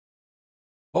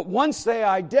 But once they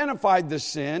identified the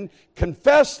sin,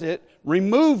 confessed it,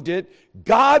 removed it,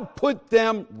 God put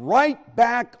them right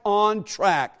back on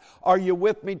track. Are you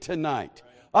with me tonight?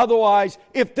 Otherwise,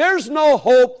 if there's no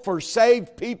hope for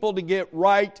saved people to get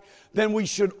right, then we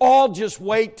should all just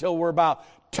wait till we're about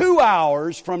 2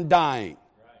 hours from dying.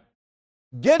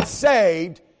 Get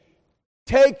saved,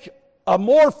 take a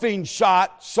morphine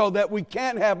shot so that we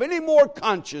can't have any more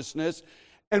consciousness,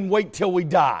 and wait till we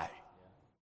die.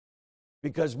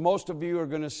 Because most of you are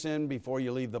going to sin before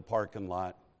you leave the parking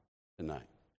lot tonight.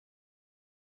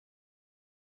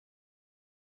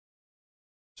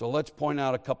 So let's point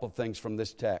out a couple of things from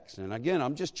this text. And again,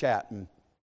 I'm just chatting.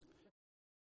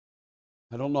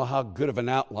 I don't know how good of an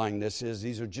outline this is.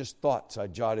 These are just thoughts I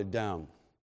jotted down.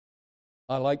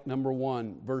 I like number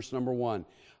 1, verse number 1.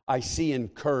 I see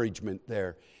encouragement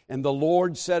there. And the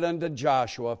Lord said unto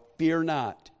Joshua, fear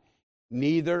not,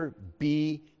 neither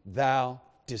be thou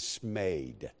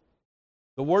dismayed.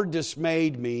 The word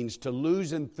dismayed means to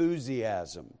lose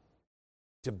enthusiasm,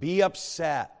 to be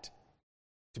upset,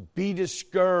 to be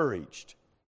discouraged,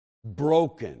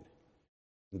 broken.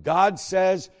 God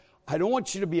says, I don't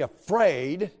want you to be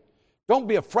afraid. Don't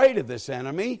be afraid of this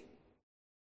enemy.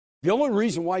 The only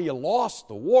reason why you lost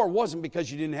the war wasn't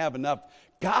because you didn't have enough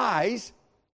guys.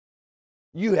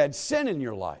 You had sin in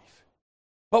your life.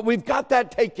 But we've got that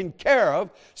taken care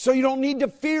of, so you don't need to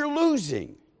fear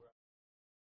losing.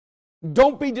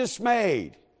 Don't be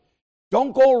dismayed.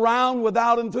 Don't go around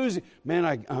without enthusiasm.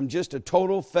 Man, I'm just a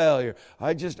total failure.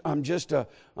 I'm just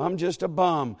a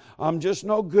bum. I'm just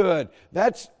no good.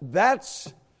 That's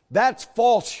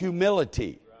false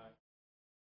humility.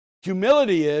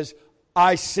 Humility is,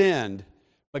 I sinned,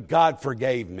 but God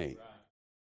forgave me.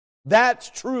 That's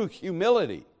true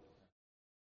humility.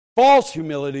 False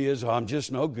humility is, I'm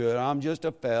just no good. I'm just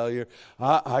a failure.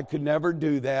 I could never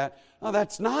do that. No,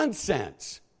 that's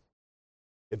nonsense.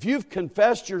 If you've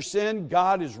confessed your sin,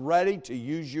 God is ready to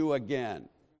use you again.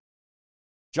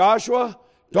 Joshua,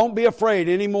 don't be afraid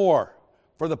anymore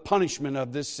for the punishment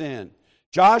of this sin.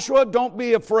 Joshua, don't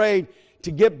be afraid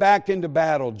to get back into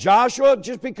battle. Joshua,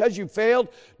 just because you failed,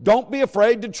 don't be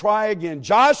afraid to try again.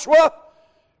 Joshua,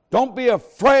 don't be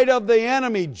afraid of the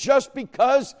enemy just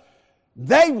because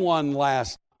they won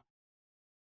last.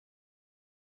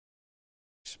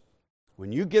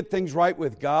 When you get things right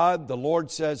with God, the Lord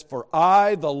says, for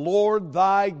I, the Lord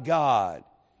thy God,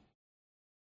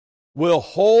 will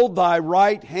hold thy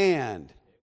right hand.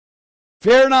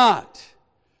 Fear not,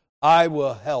 I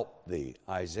will help thee.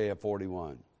 Isaiah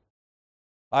 41.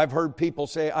 I've heard people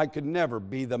say, I could never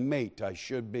be the mate I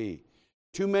should be.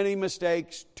 Too many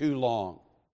mistakes, too long.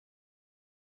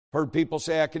 Heard people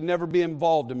say, I could never be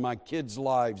involved in my kids'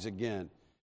 lives again.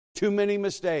 Too many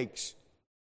mistakes,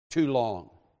 too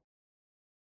long.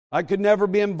 I could never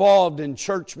be involved in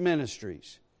church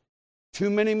ministries. Too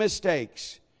many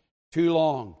mistakes, too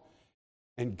long.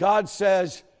 And God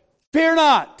says, fear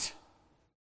not,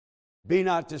 be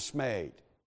not dismayed.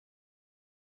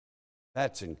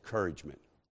 That's encouragement.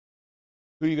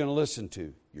 Who are you going to listen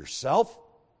to? Yourself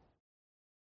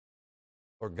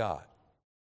or God?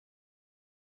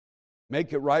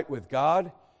 Make it right with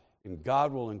God, and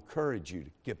God will encourage you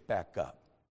to get back up.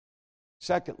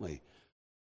 Secondly,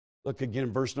 look again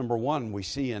in verse number 1, we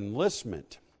see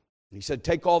enlistment. He said,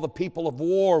 take all the people of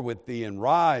war with thee and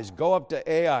rise, go up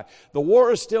to Ai. The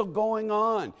war is still going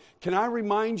on. Can I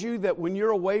remind you that when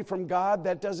you're away from God,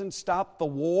 that doesn't stop the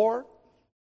war?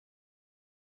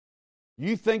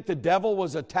 You think the devil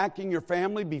was attacking your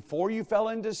family before you fell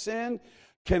into sin?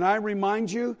 Can I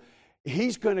remind you,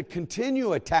 he's going to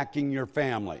continue attacking your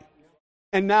family.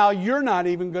 And now you're not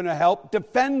even going to help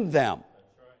defend them.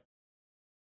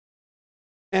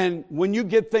 And when you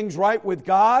get things right with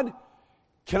God,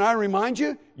 can I remind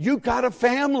you, you've got a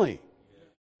family.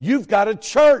 You've got a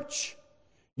church.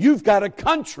 You've got a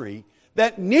country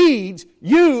that needs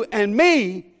you and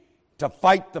me to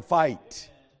fight the fight.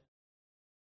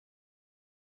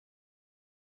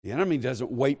 The enemy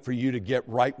doesn't wait for you to get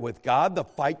right with God. The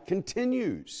fight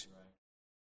continues.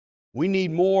 We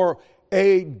need more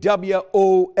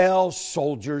AWOL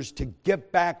soldiers to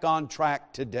get back on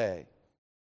track today.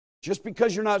 Just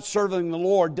because you're not serving the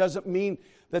Lord doesn't mean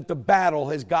that the battle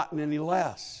has gotten any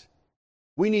less.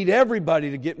 We need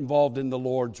everybody to get involved in the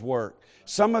Lord's work.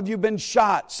 Some of you have been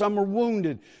shot, some are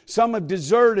wounded, some have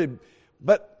deserted.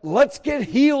 But let's get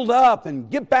healed up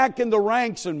and get back in the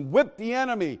ranks and whip the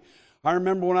enemy. I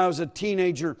remember when I was a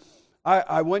teenager,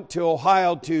 I went to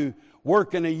Ohio to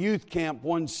work in a youth camp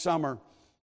one summer.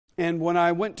 And when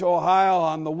I went to Ohio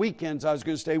on the weekends, I was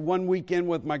going to stay one weekend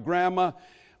with my grandma,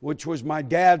 which was my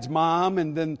dad's mom,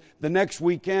 and then the next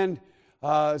weekend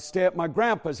stay at my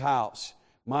grandpa's house,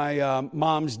 my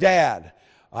mom's dad.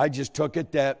 I just took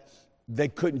it that they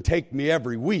couldn't take me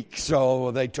every week, so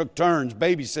they took turns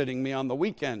babysitting me on the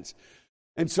weekends.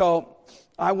 And so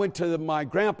I went to my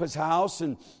grandpa's house,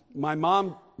 and my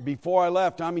mom, before I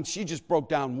left, she just broke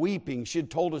down weeping. She had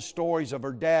told us stories of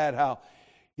her dad, how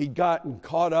he'd gotten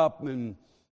caught up in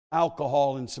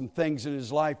alcohol and some things in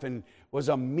his life and was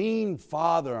a mean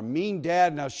father, a mean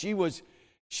dad. Now, she was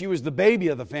the baby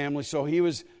of the family, so he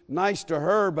was nice to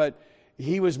her, but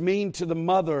he was mean to the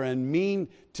mother and mean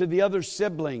to the other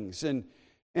siblings, and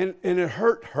it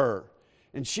hurt her.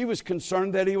 And she was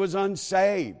concerned that he was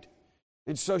unsaved.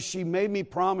 And so she made me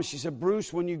promise. She said,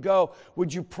 Bruce, when you go,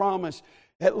 would you promise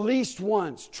at least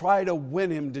once try to win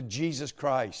him to Jesus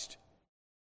Christ?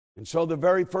 And so the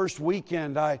very first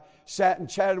weekend, I sat and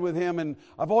chatted with him, and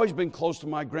I've always been close to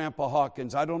my Grandpa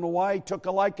Hawkins. I don't know why he took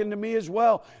a liking to me as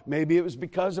well. Maybe it was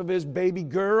because of his baby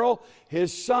girl,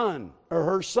 his son, or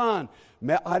her son.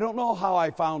 I don't know how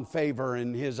I found favor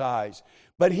in his eyes,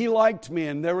 but he liked me,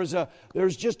 and there was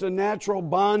just a natural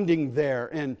bonding there.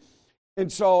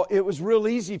 And so it was real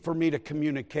easy for me to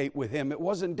communicate with him. It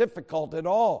wasn't difficult at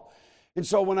all. And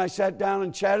so when I sat down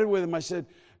and chatted with him, I said,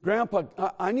 Grandpa,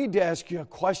 I need to ask you a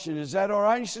question. Is that all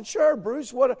right? He said, sure,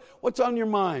 Bruce. What's on your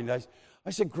mind? I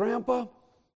said, Grandpa,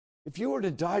 if you were to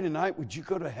die tonight, would you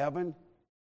go to heaven?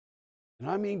 And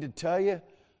I mean to tell you,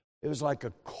 it was like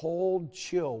a cold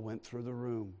chill went through the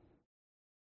room.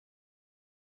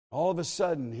 All of a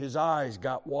sudden, his eyes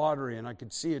got watery, and I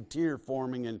could see a tear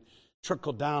forming and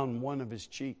trickle down one of his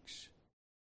cheeks.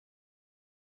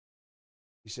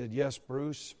 He said, yes,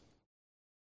 Bruce.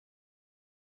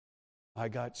 I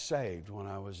got saved when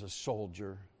I was a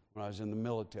soldier, when I was in the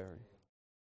military.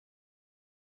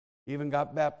 Even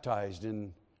got baptized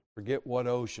in forget what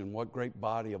ocean, what great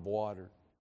body of water.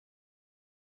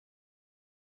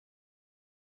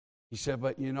 He said,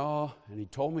 but you know, and he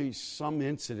told me some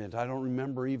incident, I don't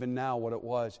remember even now what it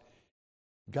was.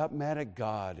 Got mad at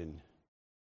God and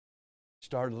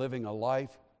started living a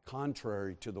life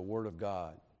contrary to the Word of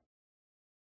God.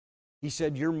 He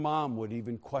said, your mom would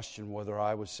even question whether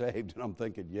I was saved. And I'm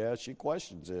thinking, yeah, she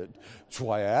questions it. That's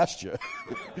why I asked you.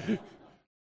 He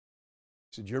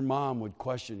said, your mom would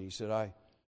question. He said,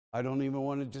 I don't even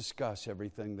want to discuss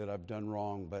everything that I've done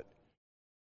wrong, but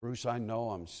Bruce, I know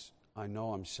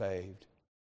I'm saved.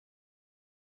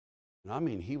 And I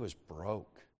mean, he was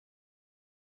broke.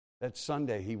 That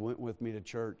Sunday, he went with me to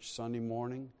church, Sunday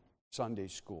morning, Sunday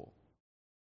school.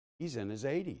 He's in his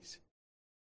 80s.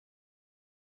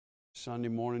 Sunday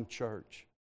morning church,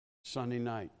 Sunday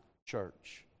night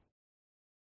church.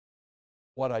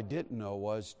 What I didn't know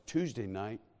was Tuesday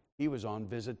night he was on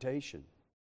visitation.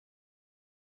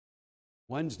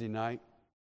 Wednesday night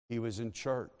he was in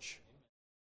church.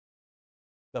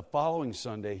 The following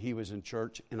Sunday he was in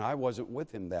church, and I wasn't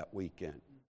with him that weekend.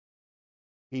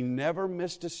 He never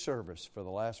missed a service for the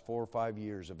last 4 or 5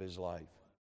 years of his life.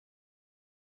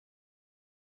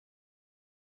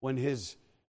 When his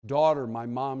daughter, my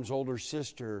mom's older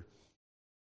sister,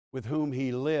 with whom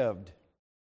he lived,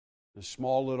 a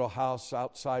small little house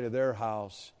outside of their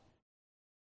house,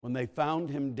 when they found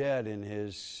him dead in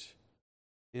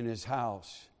his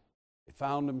house, they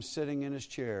found him sitting in his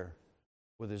chair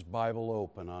with his Bible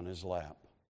open on his lap.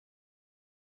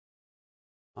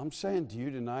 I'm saying to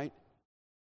you tonight,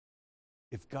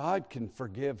 if God can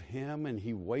forgive him, and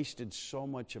he wasted so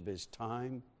much of his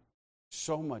time,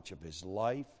 so much of his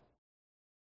life,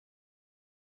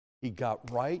 he got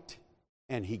right,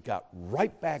 and he got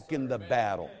right back in the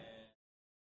battle.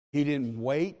 He didn't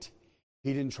wait.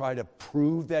 He didn't try to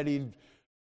prove that he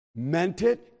meant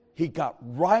it. He got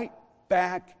right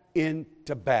back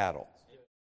into battle.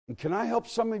 And can I help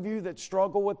some of you that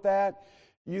struggle with that?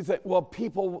 You think, well,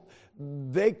 people,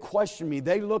 they question me.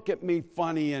 They look at me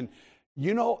funny, and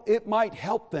you know, it might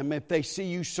help them if they see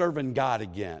you serving God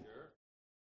again.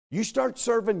 You start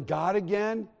serving God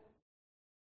again.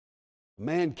 A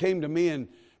man came to me and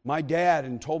my dad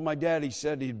and told my dad, he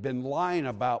said he'd been lying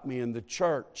about me in the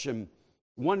church and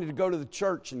wanted to go to the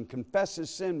church and confess his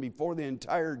sin before the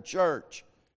entire church.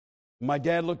 My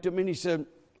dad looked at me and he said,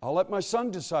 I'll let my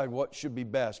son decide what should be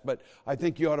best, but I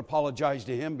think you ought to apologize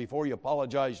to him before you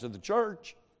apologize to the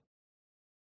church.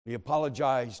 He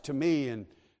apologized to me and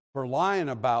for lying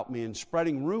about me and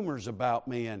spreading rumors about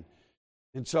me. And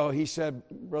so he said,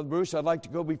 Brother Bruce, I'd like to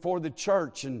go before the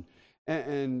church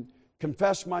and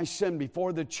confess my sin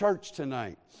before the church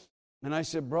tonight. And I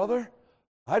said, brother,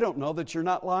 I don't know that you're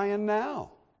not lying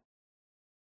now.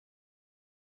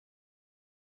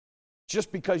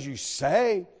 Just because you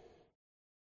say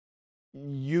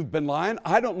you've been lying,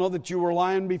 I don't know that you were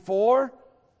lying before.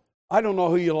 I don't know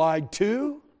who you lied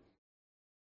to.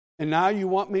 And now you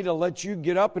want me to let you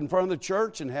get up in front of the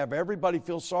church and have everybody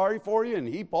feel sorry for you and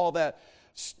heap all that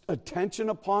attention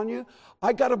upon you?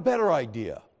 I got a better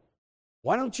idea.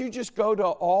 Why don't you just go to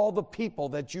all the people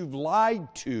that you've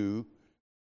lied to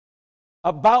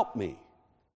about me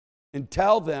and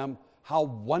tell them how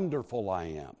wonderful I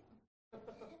am?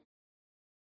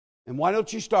 And why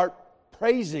don't you start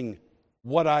praising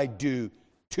what I do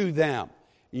to them?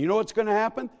 You know what's going to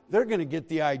happen? They're going to get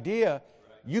the idea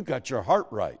you got your heart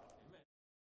right.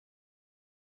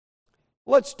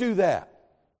 Let's do that.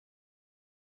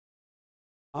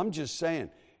 I'm just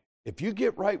saying, if you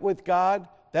get right with God,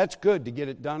 that's good to get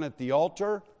it done at the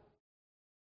altar,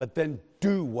 but then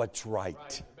do what's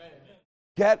right.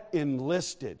 Get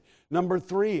enlisted. Number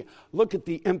 3, look at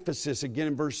the emphasis again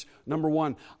in verse number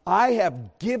 1. I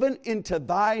have given into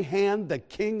thy hand the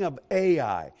king of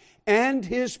Ai, and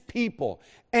his people,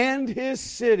 and his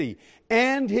city,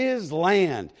 and his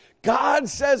land. God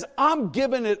says, I'm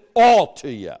giving it all to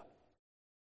you.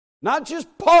 Not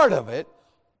just part of it,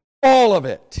 all of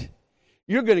it.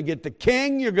 You're going to get the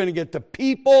king, you're going to get the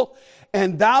people,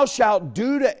 and thou shalt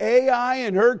do to Ai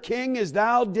and her king as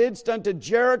thou didst unto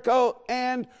Jericho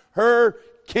and her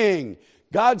king.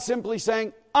 God simply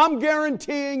saying, I'm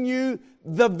guaranteeing you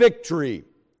the victory.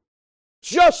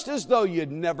 Just as though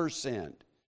you'd never sinned.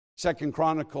 2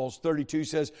 Chronicles 32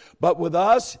 says, but with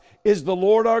us is the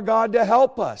Lord our God to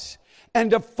help us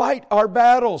and to fight our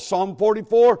battles. Psalm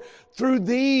 44, through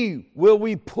thee will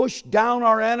we push down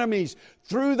our enemies.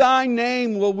 Through thy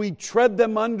name will we tread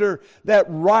them under that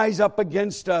rise up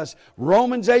against us.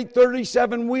 Romans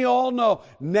 8:37, we all know,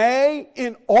 nay,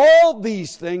 in all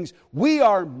these things we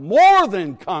are more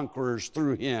than conquerors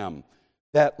through him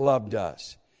that loved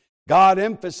us. God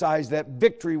emphasized that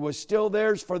victory was still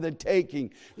theirs for the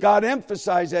taking. God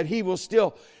emphasized that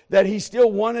he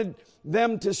still wanted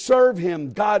them to serve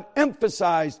him. God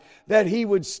emphasized that he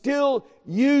would still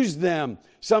use them.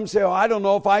 Some say, I don't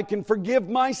know if I can forgive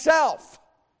myself.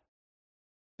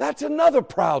 That's another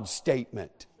proud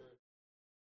statement.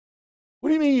 What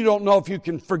do you mean you don't know if you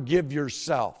can forgive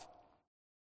yourself?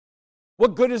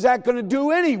 What good is that going to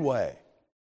do anyway?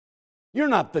 You're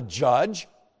not the judge.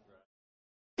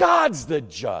 God's the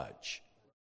judge.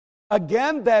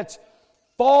 Again, that's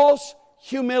false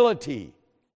humility.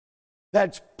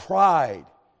 That's pride.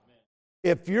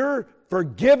 If you're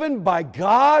forgiven by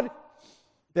God,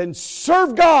 then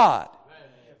serve God.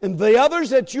 And the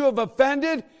others that you have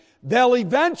offended, they'll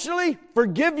eventually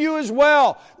forgive you as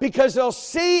well, because they'll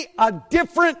see a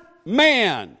different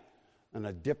man and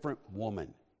a different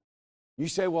woman. You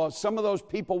say, well, some of those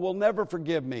people will never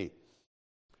forgive me.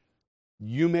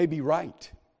 You may be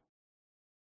right.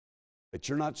 But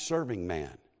you're not serving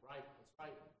man.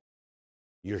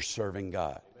 You're serving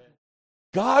God.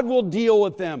 God will deal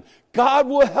with them. God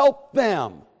will help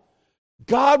them.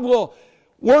 God will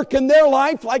work in their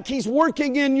life like he's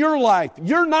working in your life.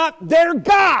 You're not their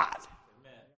God.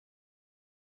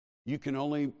 You can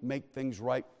only make things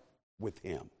right with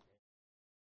him.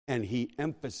 And he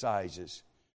emphasizes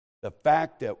the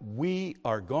fact that we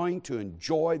are going to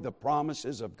enjoy the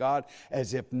promises of God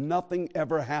as if nothing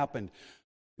ever happened.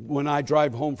 When I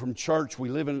drive home from church, we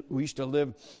used to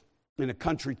live in a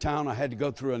country town. I had to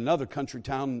go through another country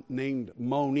town named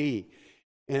Monee.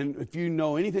 And if you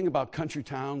know anything about country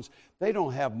towns, they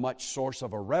don't have much source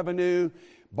of a revenue.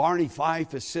 Barney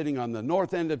Fife is sitting on the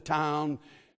north end of town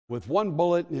with one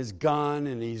bullet in his gun,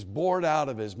 and he's bored out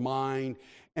of his mind.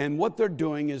 And what they're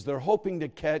doing is they're hoping to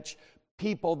catch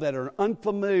people that are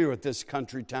unfamiliar with this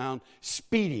country town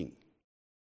speeding,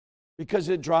 because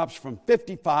it drops from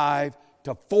 55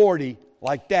 to 40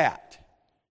 like that.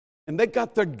 And they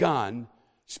got their gun,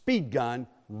 speed gun,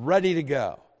 ready to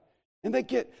go. And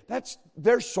that's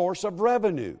their source of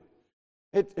revenue.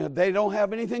 They don't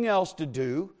have anything else to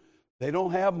do. They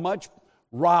don't have much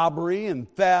robbery and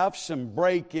thefts and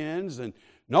break-ins and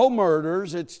no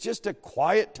murders. It's just a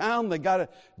quiet town. They got to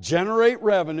generate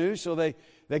revenue, so they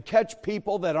catch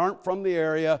people that aren't from the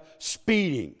area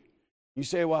speeding. You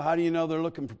say, well, how do you know they're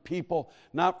looking for people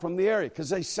not from the area? Because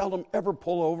they seldom ever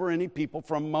pull over any people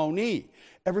from Monee.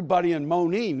 Everybody in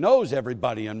Monee knows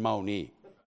everybody in Monee.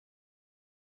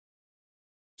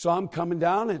 So I'm coming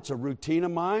down. It's a routine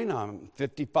of mine. I'm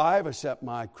 55. I set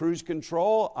my cruise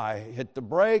control. I hit the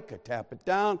brake. I tap it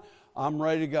down. I'm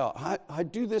ready to go. I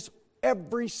do this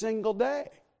every single day.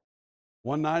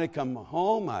 One night I come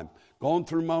home. I'm going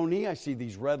through Monee. I see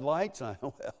these red lights.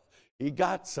 Well, he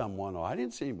got someone. Oh, I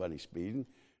didn't see anybody speeding.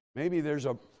 Maybe there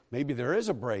is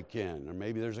a break-in, or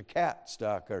maybe there's a cat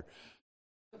stuck.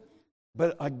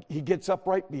 But he gets up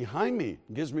right behind me,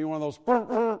 gives me one of those.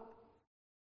 What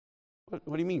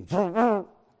do you mean? So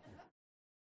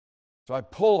I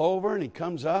pull over, and he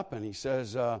comes up and he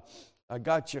says, "I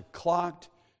got you clocked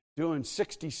doing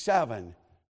 67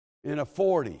 in a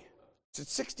 40." I said,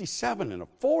 67 in a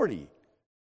 40?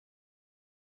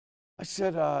 I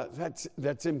said,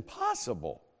 that's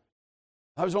impossible.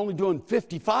 I was only doing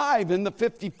 55 in the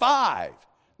 55.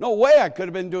 No way I could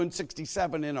have been doing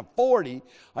 67 in a 40.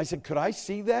 I said, could I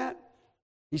see that?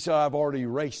 He said, I've already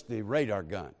erased the radar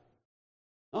gun.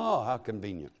 Oh, how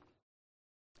convenient.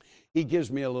 He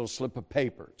gives me a little slip of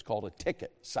paper. It's called a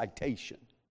ticket, citation.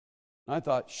 And I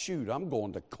thought, shoot, I'm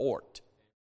going to court.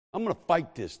 I'm going to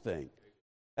fight this thing.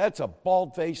 That's a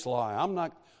bald-faced lie.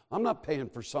 I'm not paying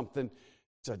for something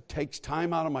that takes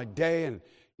time out of my day. And,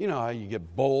 You know how you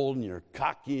get bold and you're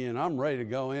cocky, and I'm ready to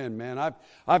go in, man.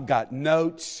 I've got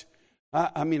notes.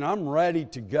 I mean, I'm ready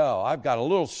to go. I've got a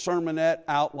little sermonette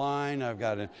outline. I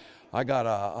got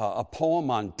a poem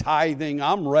on tithing.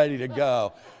 I'm ready to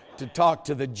go to talk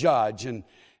to the judge. And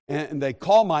they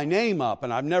call my name up,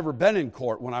 and I've never been in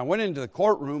court. When I went into the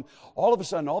courtroom, all of a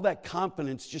sudden, all that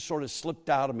confidence just sort of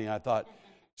slipped out of me. I thought,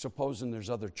 supposing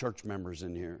there's other church members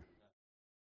in here.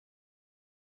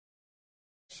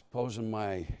 Supposing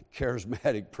my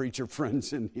charismatic preacher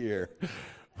friend's in here.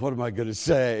 What am I going to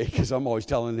say? Because I'm always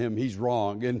telling him he's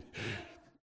wrong.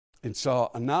 And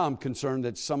so now I'm concerned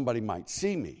that somebody might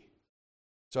see me.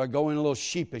 So I go in a little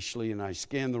sheepishly and I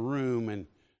scan the room, and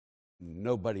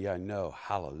nobody I know.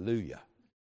 Hallelujah.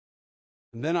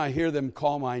 And then I hear them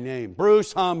call my name,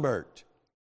 Bruce Humbert.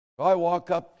 So I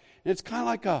walk up, and it's kind of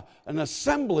like an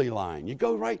assembly line. You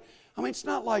go right, I mean, it's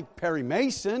not like Perry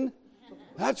Mason.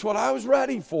 That's what I was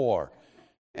ready for.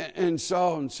 And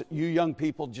so you young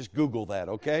people, just Google that,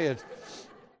 okay?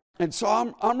 And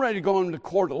so I'm ready to go into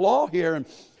court of law here,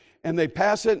 and they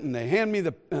pass it, and they hand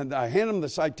I hand them the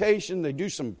citation. They do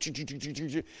some.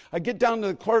 I get down to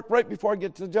the clerk right before I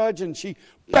get to the judge, and she,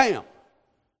 bam!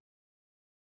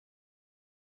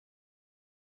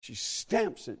 She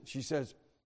stamps it. She says,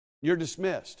 "You're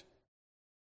dismissed."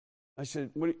 I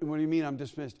said, "What do you mean I'm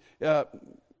dismissed?"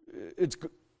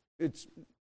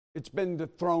 It's been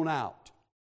thrown out.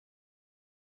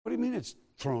 What do you mean it's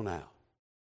thrown out?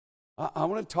 I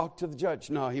want to talk to the judge.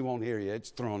 No, he won't hear you. It's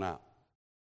thrown out.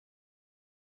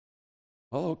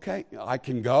 Well, okay, I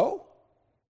can go?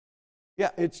 Yeah,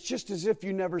 it's just as if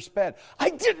you never sped. I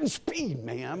didn't speed,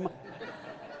 ma'am.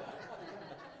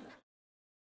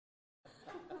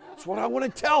 That's what I want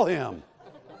to tell him.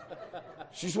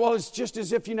 She says, well, it's just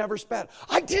as if you never sped.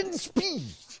 I didn't speed.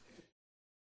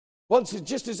 Well, it's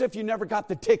just as if you never got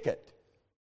the ticket.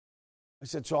 I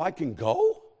said, so I can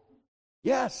go?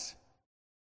 Yes.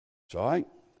 So I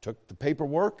took the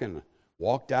paperwork and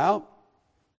walked out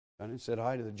and said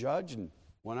hi to the judge and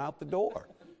went out the door.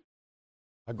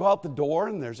 I go out the door,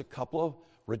 and there's a couple of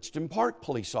Richton Park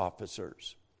police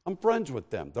officers. I'm friends with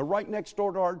them. They're right next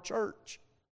door to our church.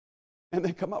 And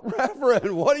they come up,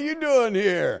 Reverend, what are you doing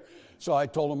here? So I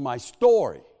told them my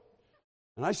story.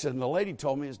 And I said, and the lady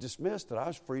told me it's dismissed, that I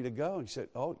was free to go. And he said,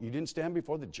 oh, you didn't stand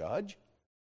before the judge?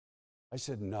 I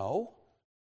said, no.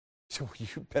 So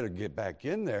you better get back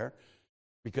in there,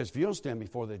 because if you don't stand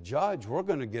before the judge, we're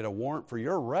going to get a warrant for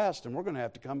your arrest, and we're going to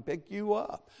have to come pick you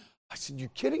up. I said, you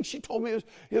kidding? She told me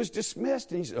it was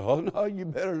dismissed. And he said, oh, no, you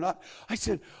better not. I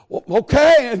said, well,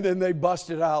 okay. And then they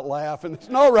busted out laughing.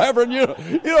 Said, no, Reverend, you don't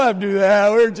have to do that.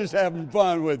 We're just having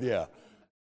fun with you.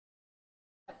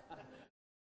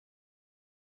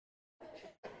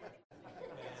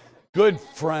 Good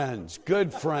friends,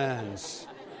 good friends.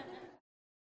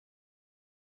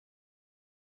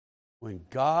 When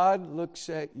God looks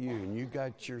at you and you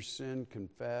got your sin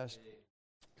confessed,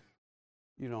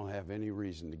 you don't have any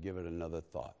reason to give it another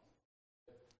thought.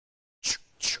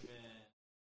 Amen.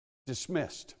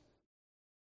 Dismissed.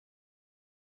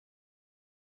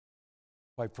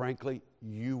 Quite frankly,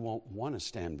 you won't want to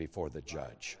stand before the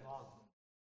judge.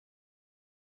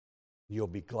 You'll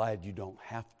be glad you don't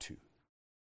have to.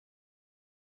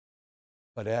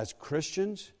 But as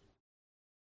Christians,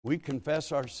 we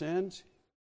confess our sins.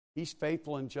 He's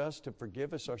faithful and just to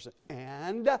forgive us our sins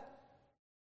and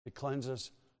to cleanse us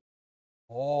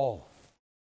all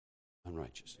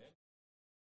unrighteousness.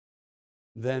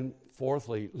 Then,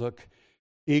 fourthly, look,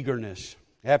 eagerness.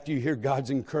 After you hear God's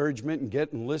encouragement and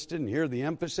get enlisted and hear the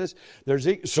emphasis,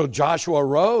 so Joshua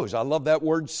rose. I love that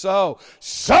word, so.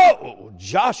 So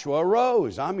Joshua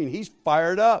rose. I mean, he's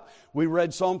fired up. We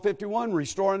read Psalm 51,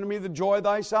 restore unto me the joy of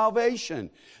thy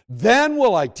salvation. Then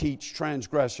will I teach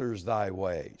transgressors thy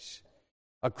ways.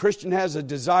 A Christian has a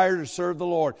desire to serve the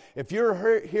Lord. If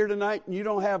you're here tonight and you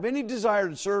don't have any desire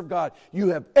to serve God, you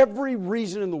have every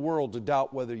reason in the world to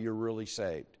doubt whether you're really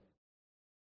saved.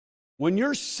 When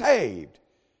you're saved,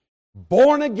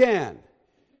 born again,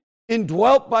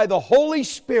 indwelt by the Holy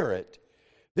Spirit,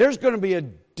 there's going to be a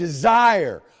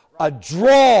desire, a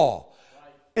draw,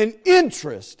 an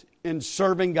interest in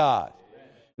serving God.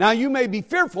 Now, you may be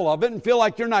fearful of it and feel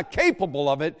like you're not capable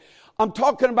of it. I'm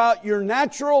talking about your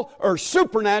natural or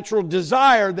supernatural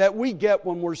desire that we get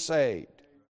when we're saved.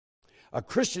 A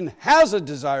Christian has a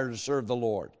desire to serve the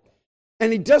Lord,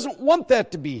 and he doesn't want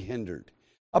that to be hindered.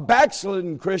 A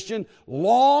backslidden Christian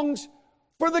longs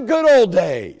for the good old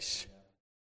days.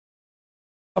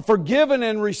 A forgiven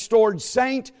and restored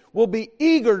saint will be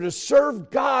eager to serve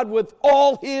God with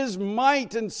all his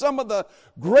might. And some of the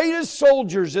greatest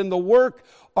soldiers in the work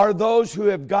are those who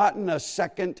have gotten a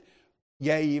second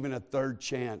yea, even a third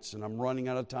chance. And I'm running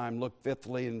out of time. Look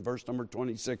fifthly in verse number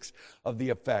 26 of the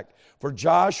effect. For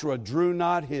Joshua drew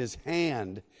not his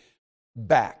hand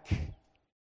back,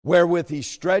 wherewith he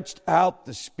stretched out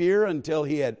the spear until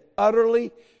he had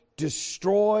utterly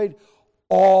destroyed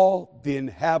all the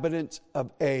inhabitants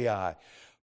of Ai.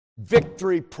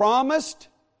 Victory promised,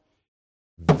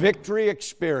 victory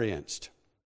experienced.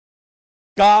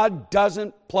 God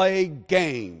doesn't play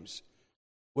games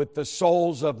with the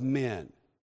souls of men.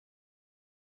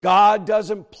 God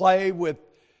doesn't play with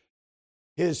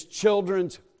His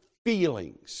children's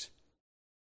feelings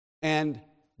and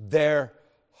their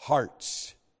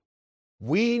hearts.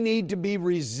 We need to be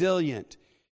resilient.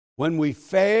 When we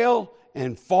fail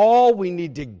and fall, we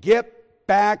need to get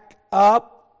back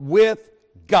up with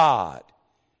God.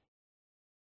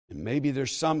 And maybe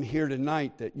there's some here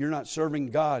tonight that you're not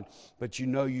serving God, but you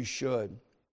know you should.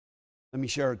 Let me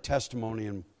share a testimony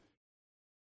and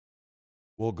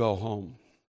we'll go home.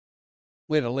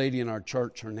 We had a lady in our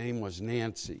church, her name was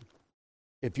Nancy.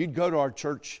 If you'd go to our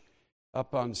church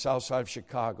up on the south side of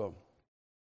Chicago,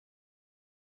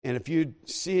 and if you'd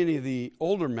see any of the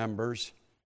older members,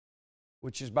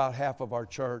 which is about half of our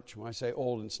church, when I say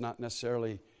old, it's not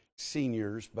necessarily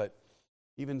seniors, but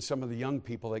even some of the young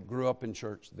people that grew up in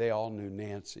church, they all knew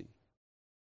Nancy.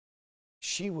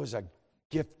 She was a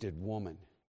gifted woman.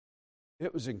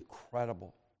 It was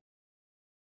incredible.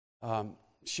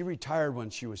 She retired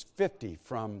when she was 50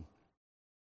 from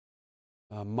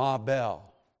Ma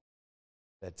Bell.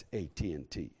 That's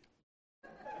AT&T.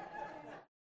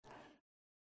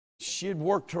 She had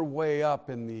worked her way up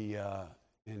to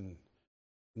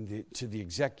the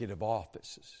executive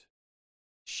offices.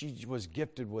 She was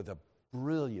gifted with a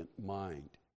brilliant mind.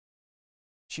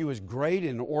 She was great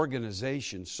in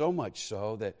organization, so much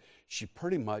so that she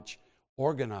pretty much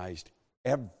organized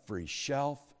every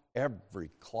shelf, every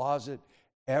closet,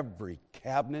 every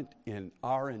cabinet in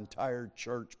our entire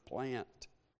church plant.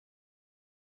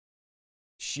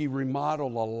 She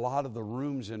remodeled a lot of the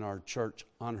rooms in our church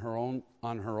on her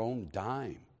own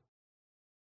dime.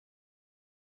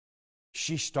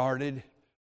 She started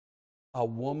a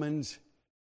woman's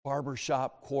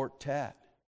barbershop quartet.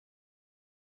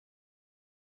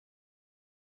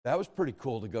 That was pretty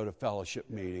cool to go to fellowship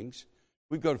meetings.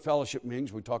 We go to fellowship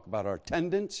meetings, we talk about our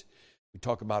attendance, we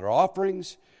talk about our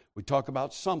offerings, we talk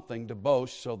about something to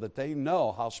boast so that they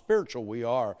know how spiritual we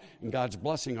are and God's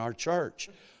blessing our church.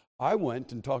 I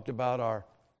went and talked about our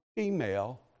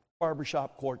female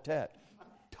barbershop quartet.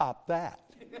 Top that.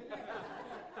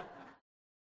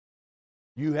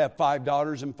 You have 5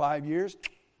 daughters in 5 years,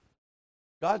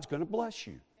 God's going to bless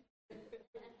you.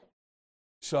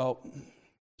 So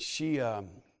she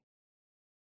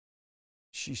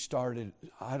started,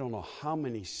 I don't know how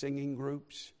many singing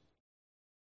groups.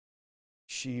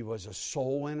 She was a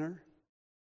soul winner.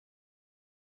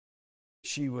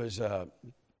 She was a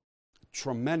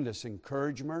tremendous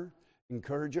encourager.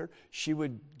 She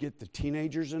would get the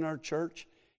teenagers in our church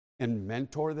and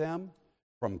mentor them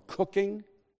from cooking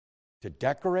to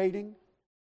decorating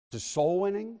to soul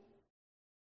winning.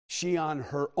 She, on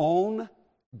her own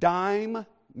dime,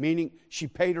 meaning she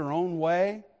paid her own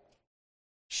way,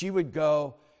 she would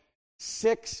go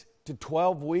 6 to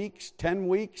 12 weeks, 10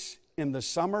 weeks in the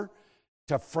summer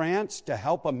to France to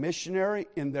help a missionary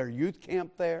in their youth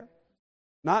camp there.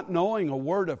 Not knowing a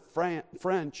word of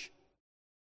French,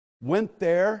 went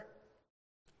there,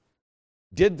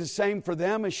 did the same for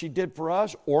them as she did for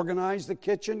us, organized the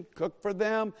kitchen, cooked for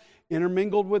them,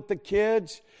 intermingled with the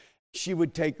kids. She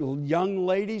would take young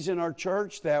ladies in our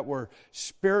church that were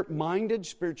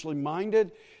spiritually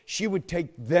minded. She would take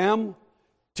them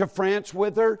to France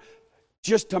with her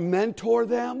just to mentor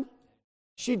them.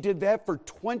 She did that for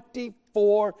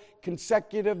 24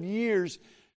 consecutive years,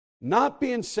 not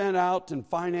being sent out and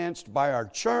financed by our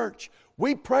church.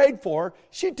 We prayed for her.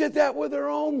 She did that with her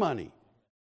own money.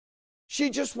 She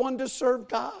just wanted to serve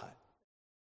God.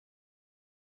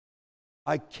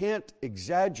 I can't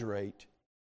exaggerate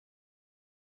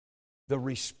the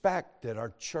respect that our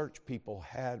church people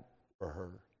had for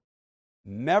her.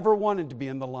 Never wanted to be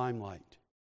in the limelight.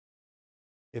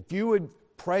 If you would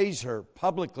praise her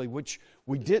publicly, which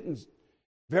we didn't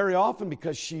very often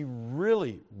because she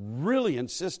really, really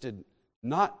insisted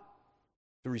not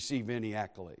to receive any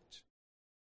accolades.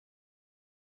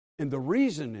 And the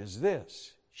reason is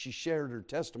this. She shared her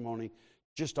testimony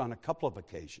just on a couple of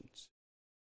occasions.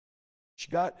 She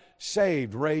got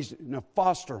saved, raised in a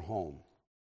foster home.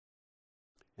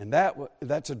 And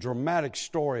that's a dramatic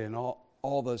story and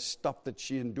all the stuff that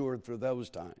she endured through those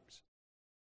times.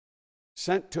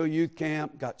 Sent to a youth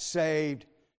camp, got saved,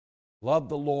 loved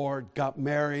the Lord, got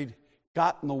married,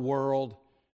 got in the world,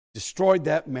 destroyed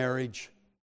that marriage,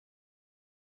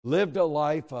 lived a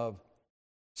life of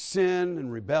sin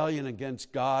and rebellion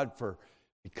against God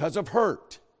because of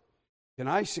hurt. Can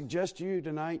I suggest to you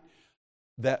tonight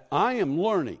that I am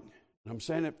learning, and I'm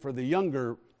saying it for the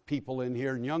younger people in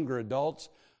here and younger adults,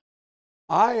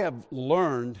 I have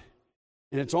learned,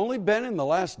 and it's only been in the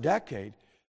last decade,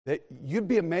 that you'd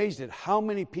be amazed at how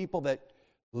many people that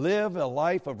live a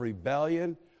life of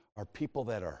rebellion are people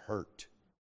that are hurt.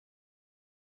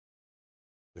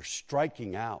 They're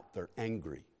striking out. They're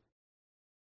angry.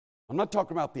 I'm not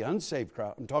talking about the unsaved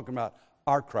crowd. I'm talking about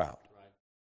our crowd. Right.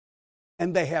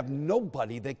 And they have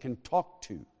nobody they can talk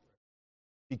to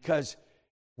because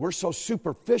we're so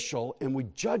superficial and we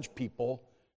judge people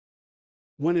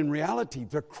when in reality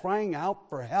they're crying out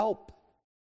for help.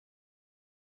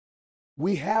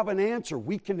 We have an answer.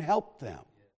 We can help them.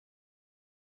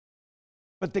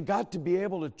 But they got to be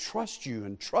able to trust you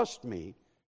and trust me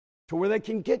to where they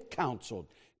can get counseled,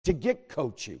 to get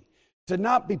coaching, to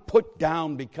not be put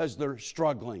down because they're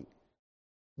struggling.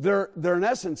 They're in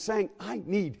essence saying, I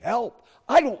need help.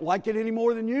 I don't like it any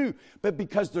more than you. But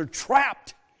because they're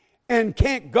trapped and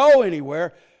can't go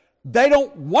anywhere, they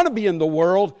don't want to be in the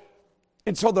world.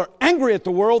 And so they're angry at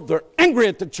the world. They're angry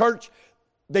at the church.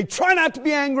 They try not to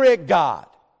be angry at God.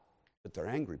 But they're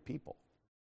angry people.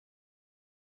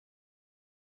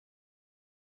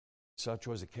 Such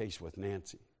was the case with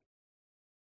Nancy.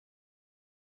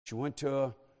 She went to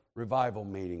a revival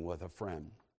meeting with a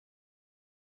friend,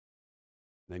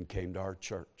 then came to our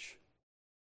church.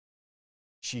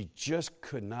 She just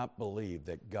could not believe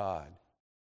that God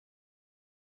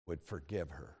would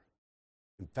forgive her.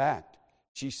 In fact,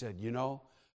 she said,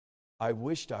 I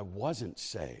wished I wasn't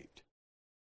saved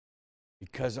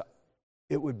because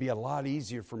it would be a lot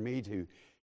easier for me to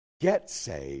get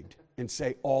saved and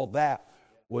say all that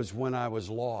was when I was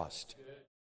lost.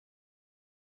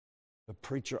 But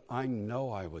preacher, I know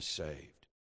I was saved.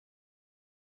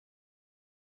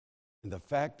 And the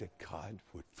fact that God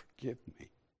would forgive me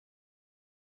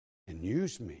and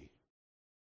use me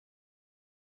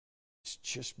is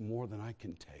just more than I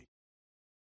can take.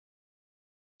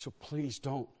 So please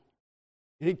don't.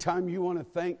 Anytime you want to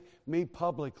thank me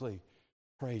publicly,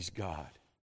 praise God.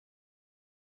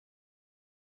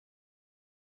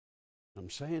 I'm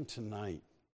saying tonight,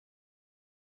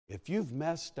 if you've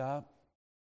messed up,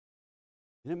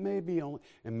 and it may be only,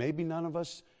 and maybe none of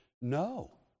us know.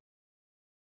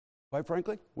 Quite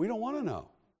frankly, we don't want to know.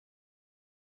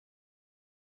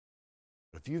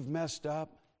 But if you've messed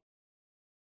up,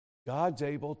 God's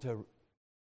able to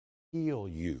heal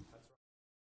you.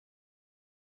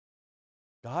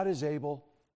 God is able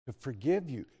to forgive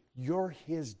you. You're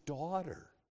His daughter.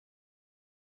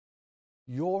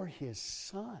 You're His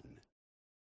son.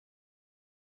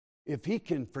 If He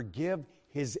can forgive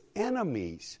His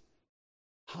enemies,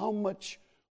 how much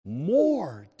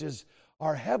more does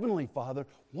our Heavenly Father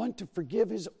want to forgive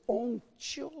His own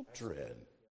children?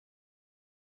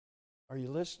 Are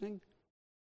you listening?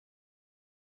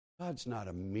 God's not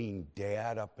a mean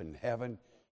dad up in heaven.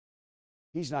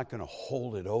 He's not going to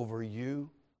hold it over you.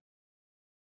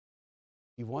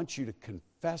 He wants you to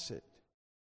confess it,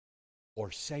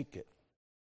 forsake it,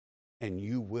 and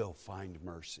you will find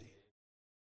mercy.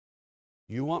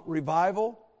 You want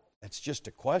revival? That's just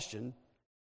a question.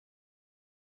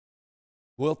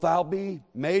 Wilt thou be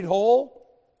made whole?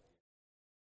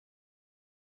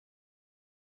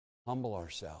 Humble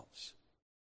ourselves.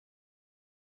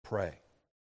 Pray.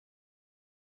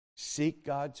 Seek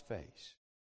God's face.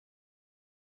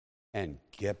 And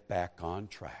get back on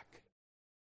track.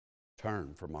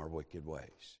 Turn from our wicked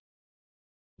ways.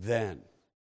 Then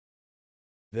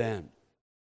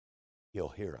He'll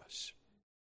hear us.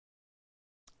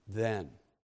 Then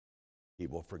He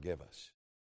will forgive us.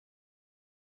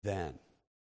 Then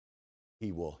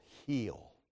He will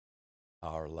heal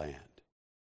our land.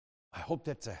 I hope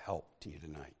that's a help to you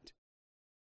tonight.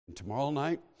 And tomorrow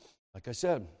night, like I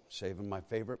said, saving my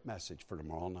favorite message for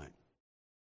tomorrow night.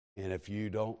 And if you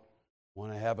don't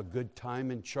want to have a good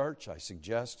time in church, I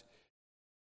suggest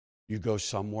you go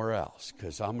somewhere else,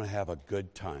 because I'm going to have a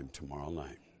good time tomorrow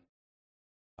night.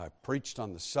 I preached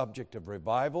on the subject of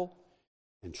revival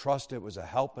and trust it was a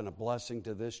help and a blessing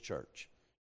to this church.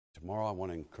 Tomorrow I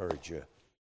want to encourage you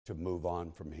to move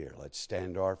on from here. Let's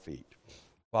stand to our feet.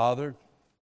 Father,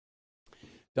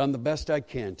 done the best I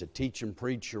can to teach and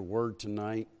preach your word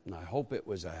tonight, and I hope it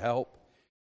was a help.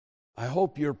 I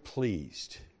hope you're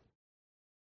pleased.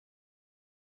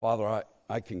 Father,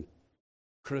 I can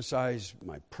criticize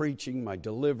my preaching, my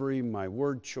delivery, my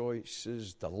word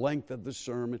choices, the length of the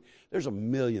sermon. There's a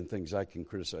million things I can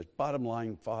criticize. Bottom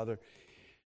line, Father,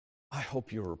 I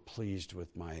hope you were pleased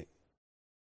with my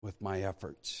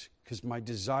efforts, because my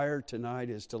desire tonight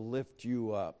is to lift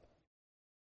you up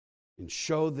and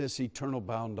show this eternal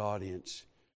bound audience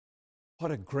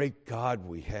what a great God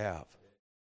we have.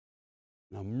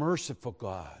 A merciful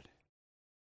God,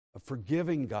 a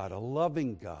forgiving God, a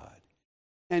loving God,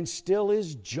 and still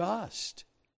is just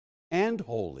and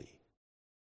holy.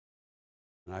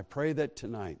 And I pray that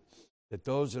tonight, that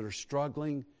those that are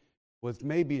struggling with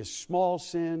maybe a small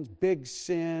sins, big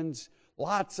sins,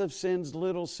 lots of sins,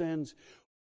 little sins,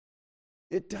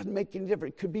 it doesn't make any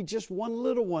difference. It could be just one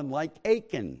little one like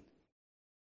Achan.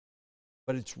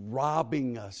 But it's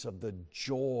robbing us of the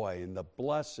joy and the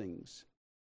blessings.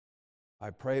 I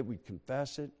pray we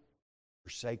confess it,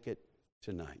 forsake it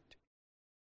tonight.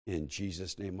 In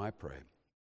Jesus' name I pray.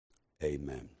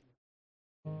 Amen.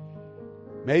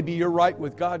 Maybe you're right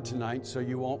with God tonight, so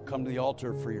you won't come to the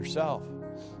altar for yourself.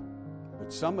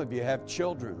 But some of you have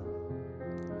children.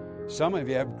 Some of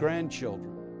you have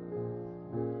grandchildren.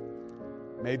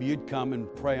 Maybe you'd come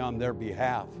and pray on their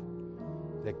behalf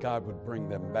that God would bring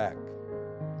them back.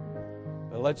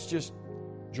 But let's just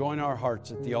join our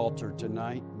hearts at the altar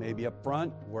tonight, maybe up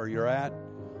front where you're at.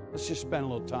 Let's just spend a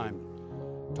little time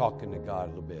talking to God a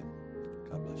little bit.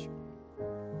 God bless you.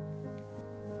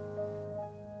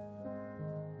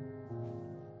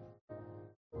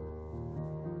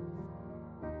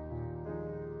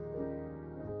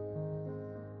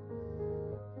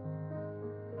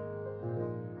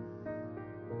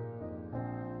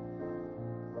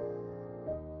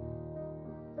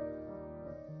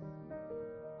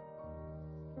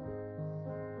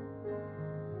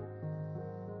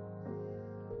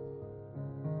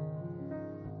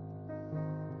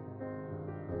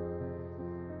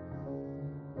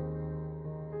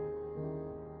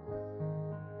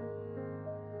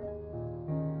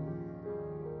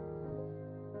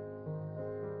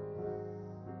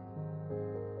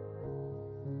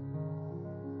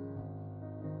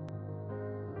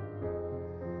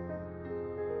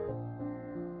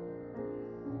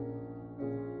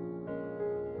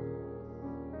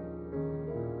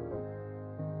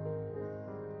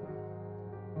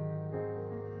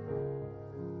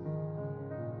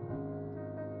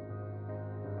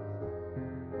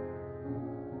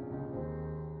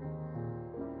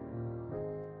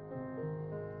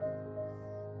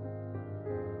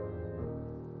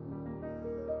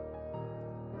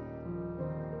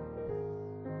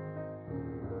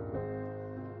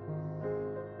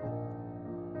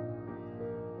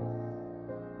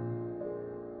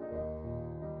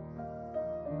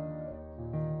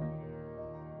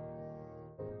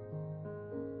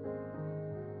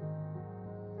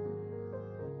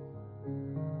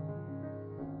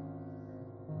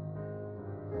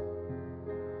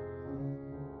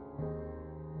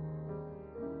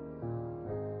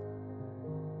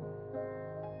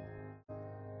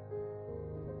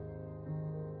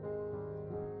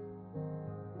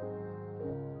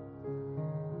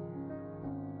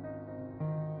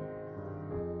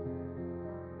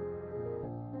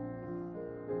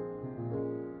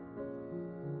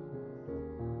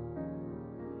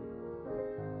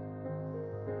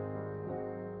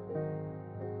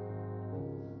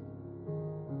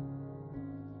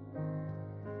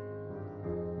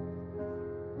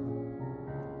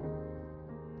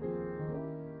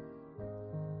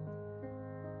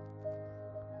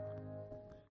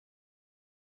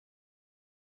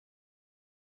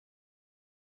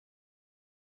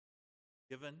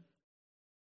 Given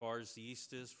as far as the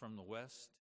east is from the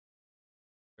west,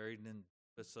 buried in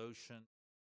this ocean,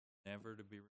 never to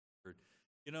be remembered.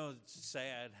 You know, it's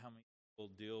sad how many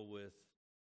people deal with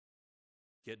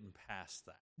getting past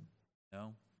that. You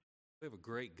know, we have a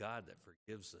great God that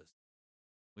forgives us.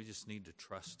 We just need to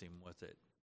trust Him with it.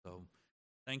 So,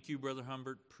 thank you, Brother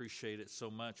Humbert. Appreciate it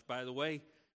so much. By the way,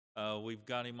 we've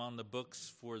got him on the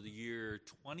books for the year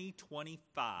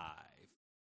 2025.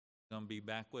 Going to be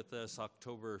back with us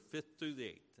October 5th through the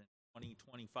 8th in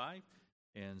 2025.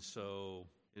 And so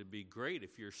it'd be great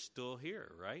if you're still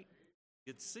here, right?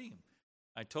 Get to see him.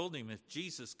 I told him if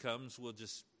Jesus comes, we'll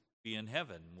just be in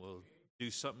heaven. We'll do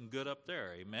something good up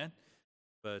there, amen?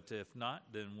 But if not,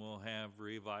 then we'll have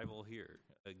revival here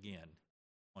again,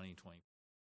 2020.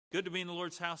 Good to be in the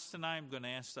Lord's house tonight. I'm going to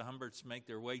ask the Humberts to make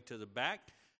their way to the back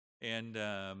and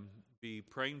be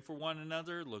praying for one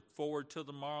another. Look forward to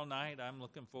tomorrow night. I'm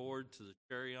looking forward to the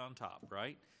cherry on top,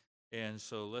 right? And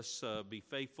so let's be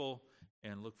faithful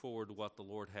and look forward to what the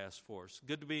Lord has for us.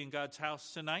 Good to be in God's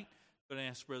house tonight. I'm going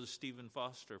to ask Brother Stephen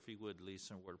Foster if he would lead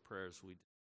us in a word of prayer as we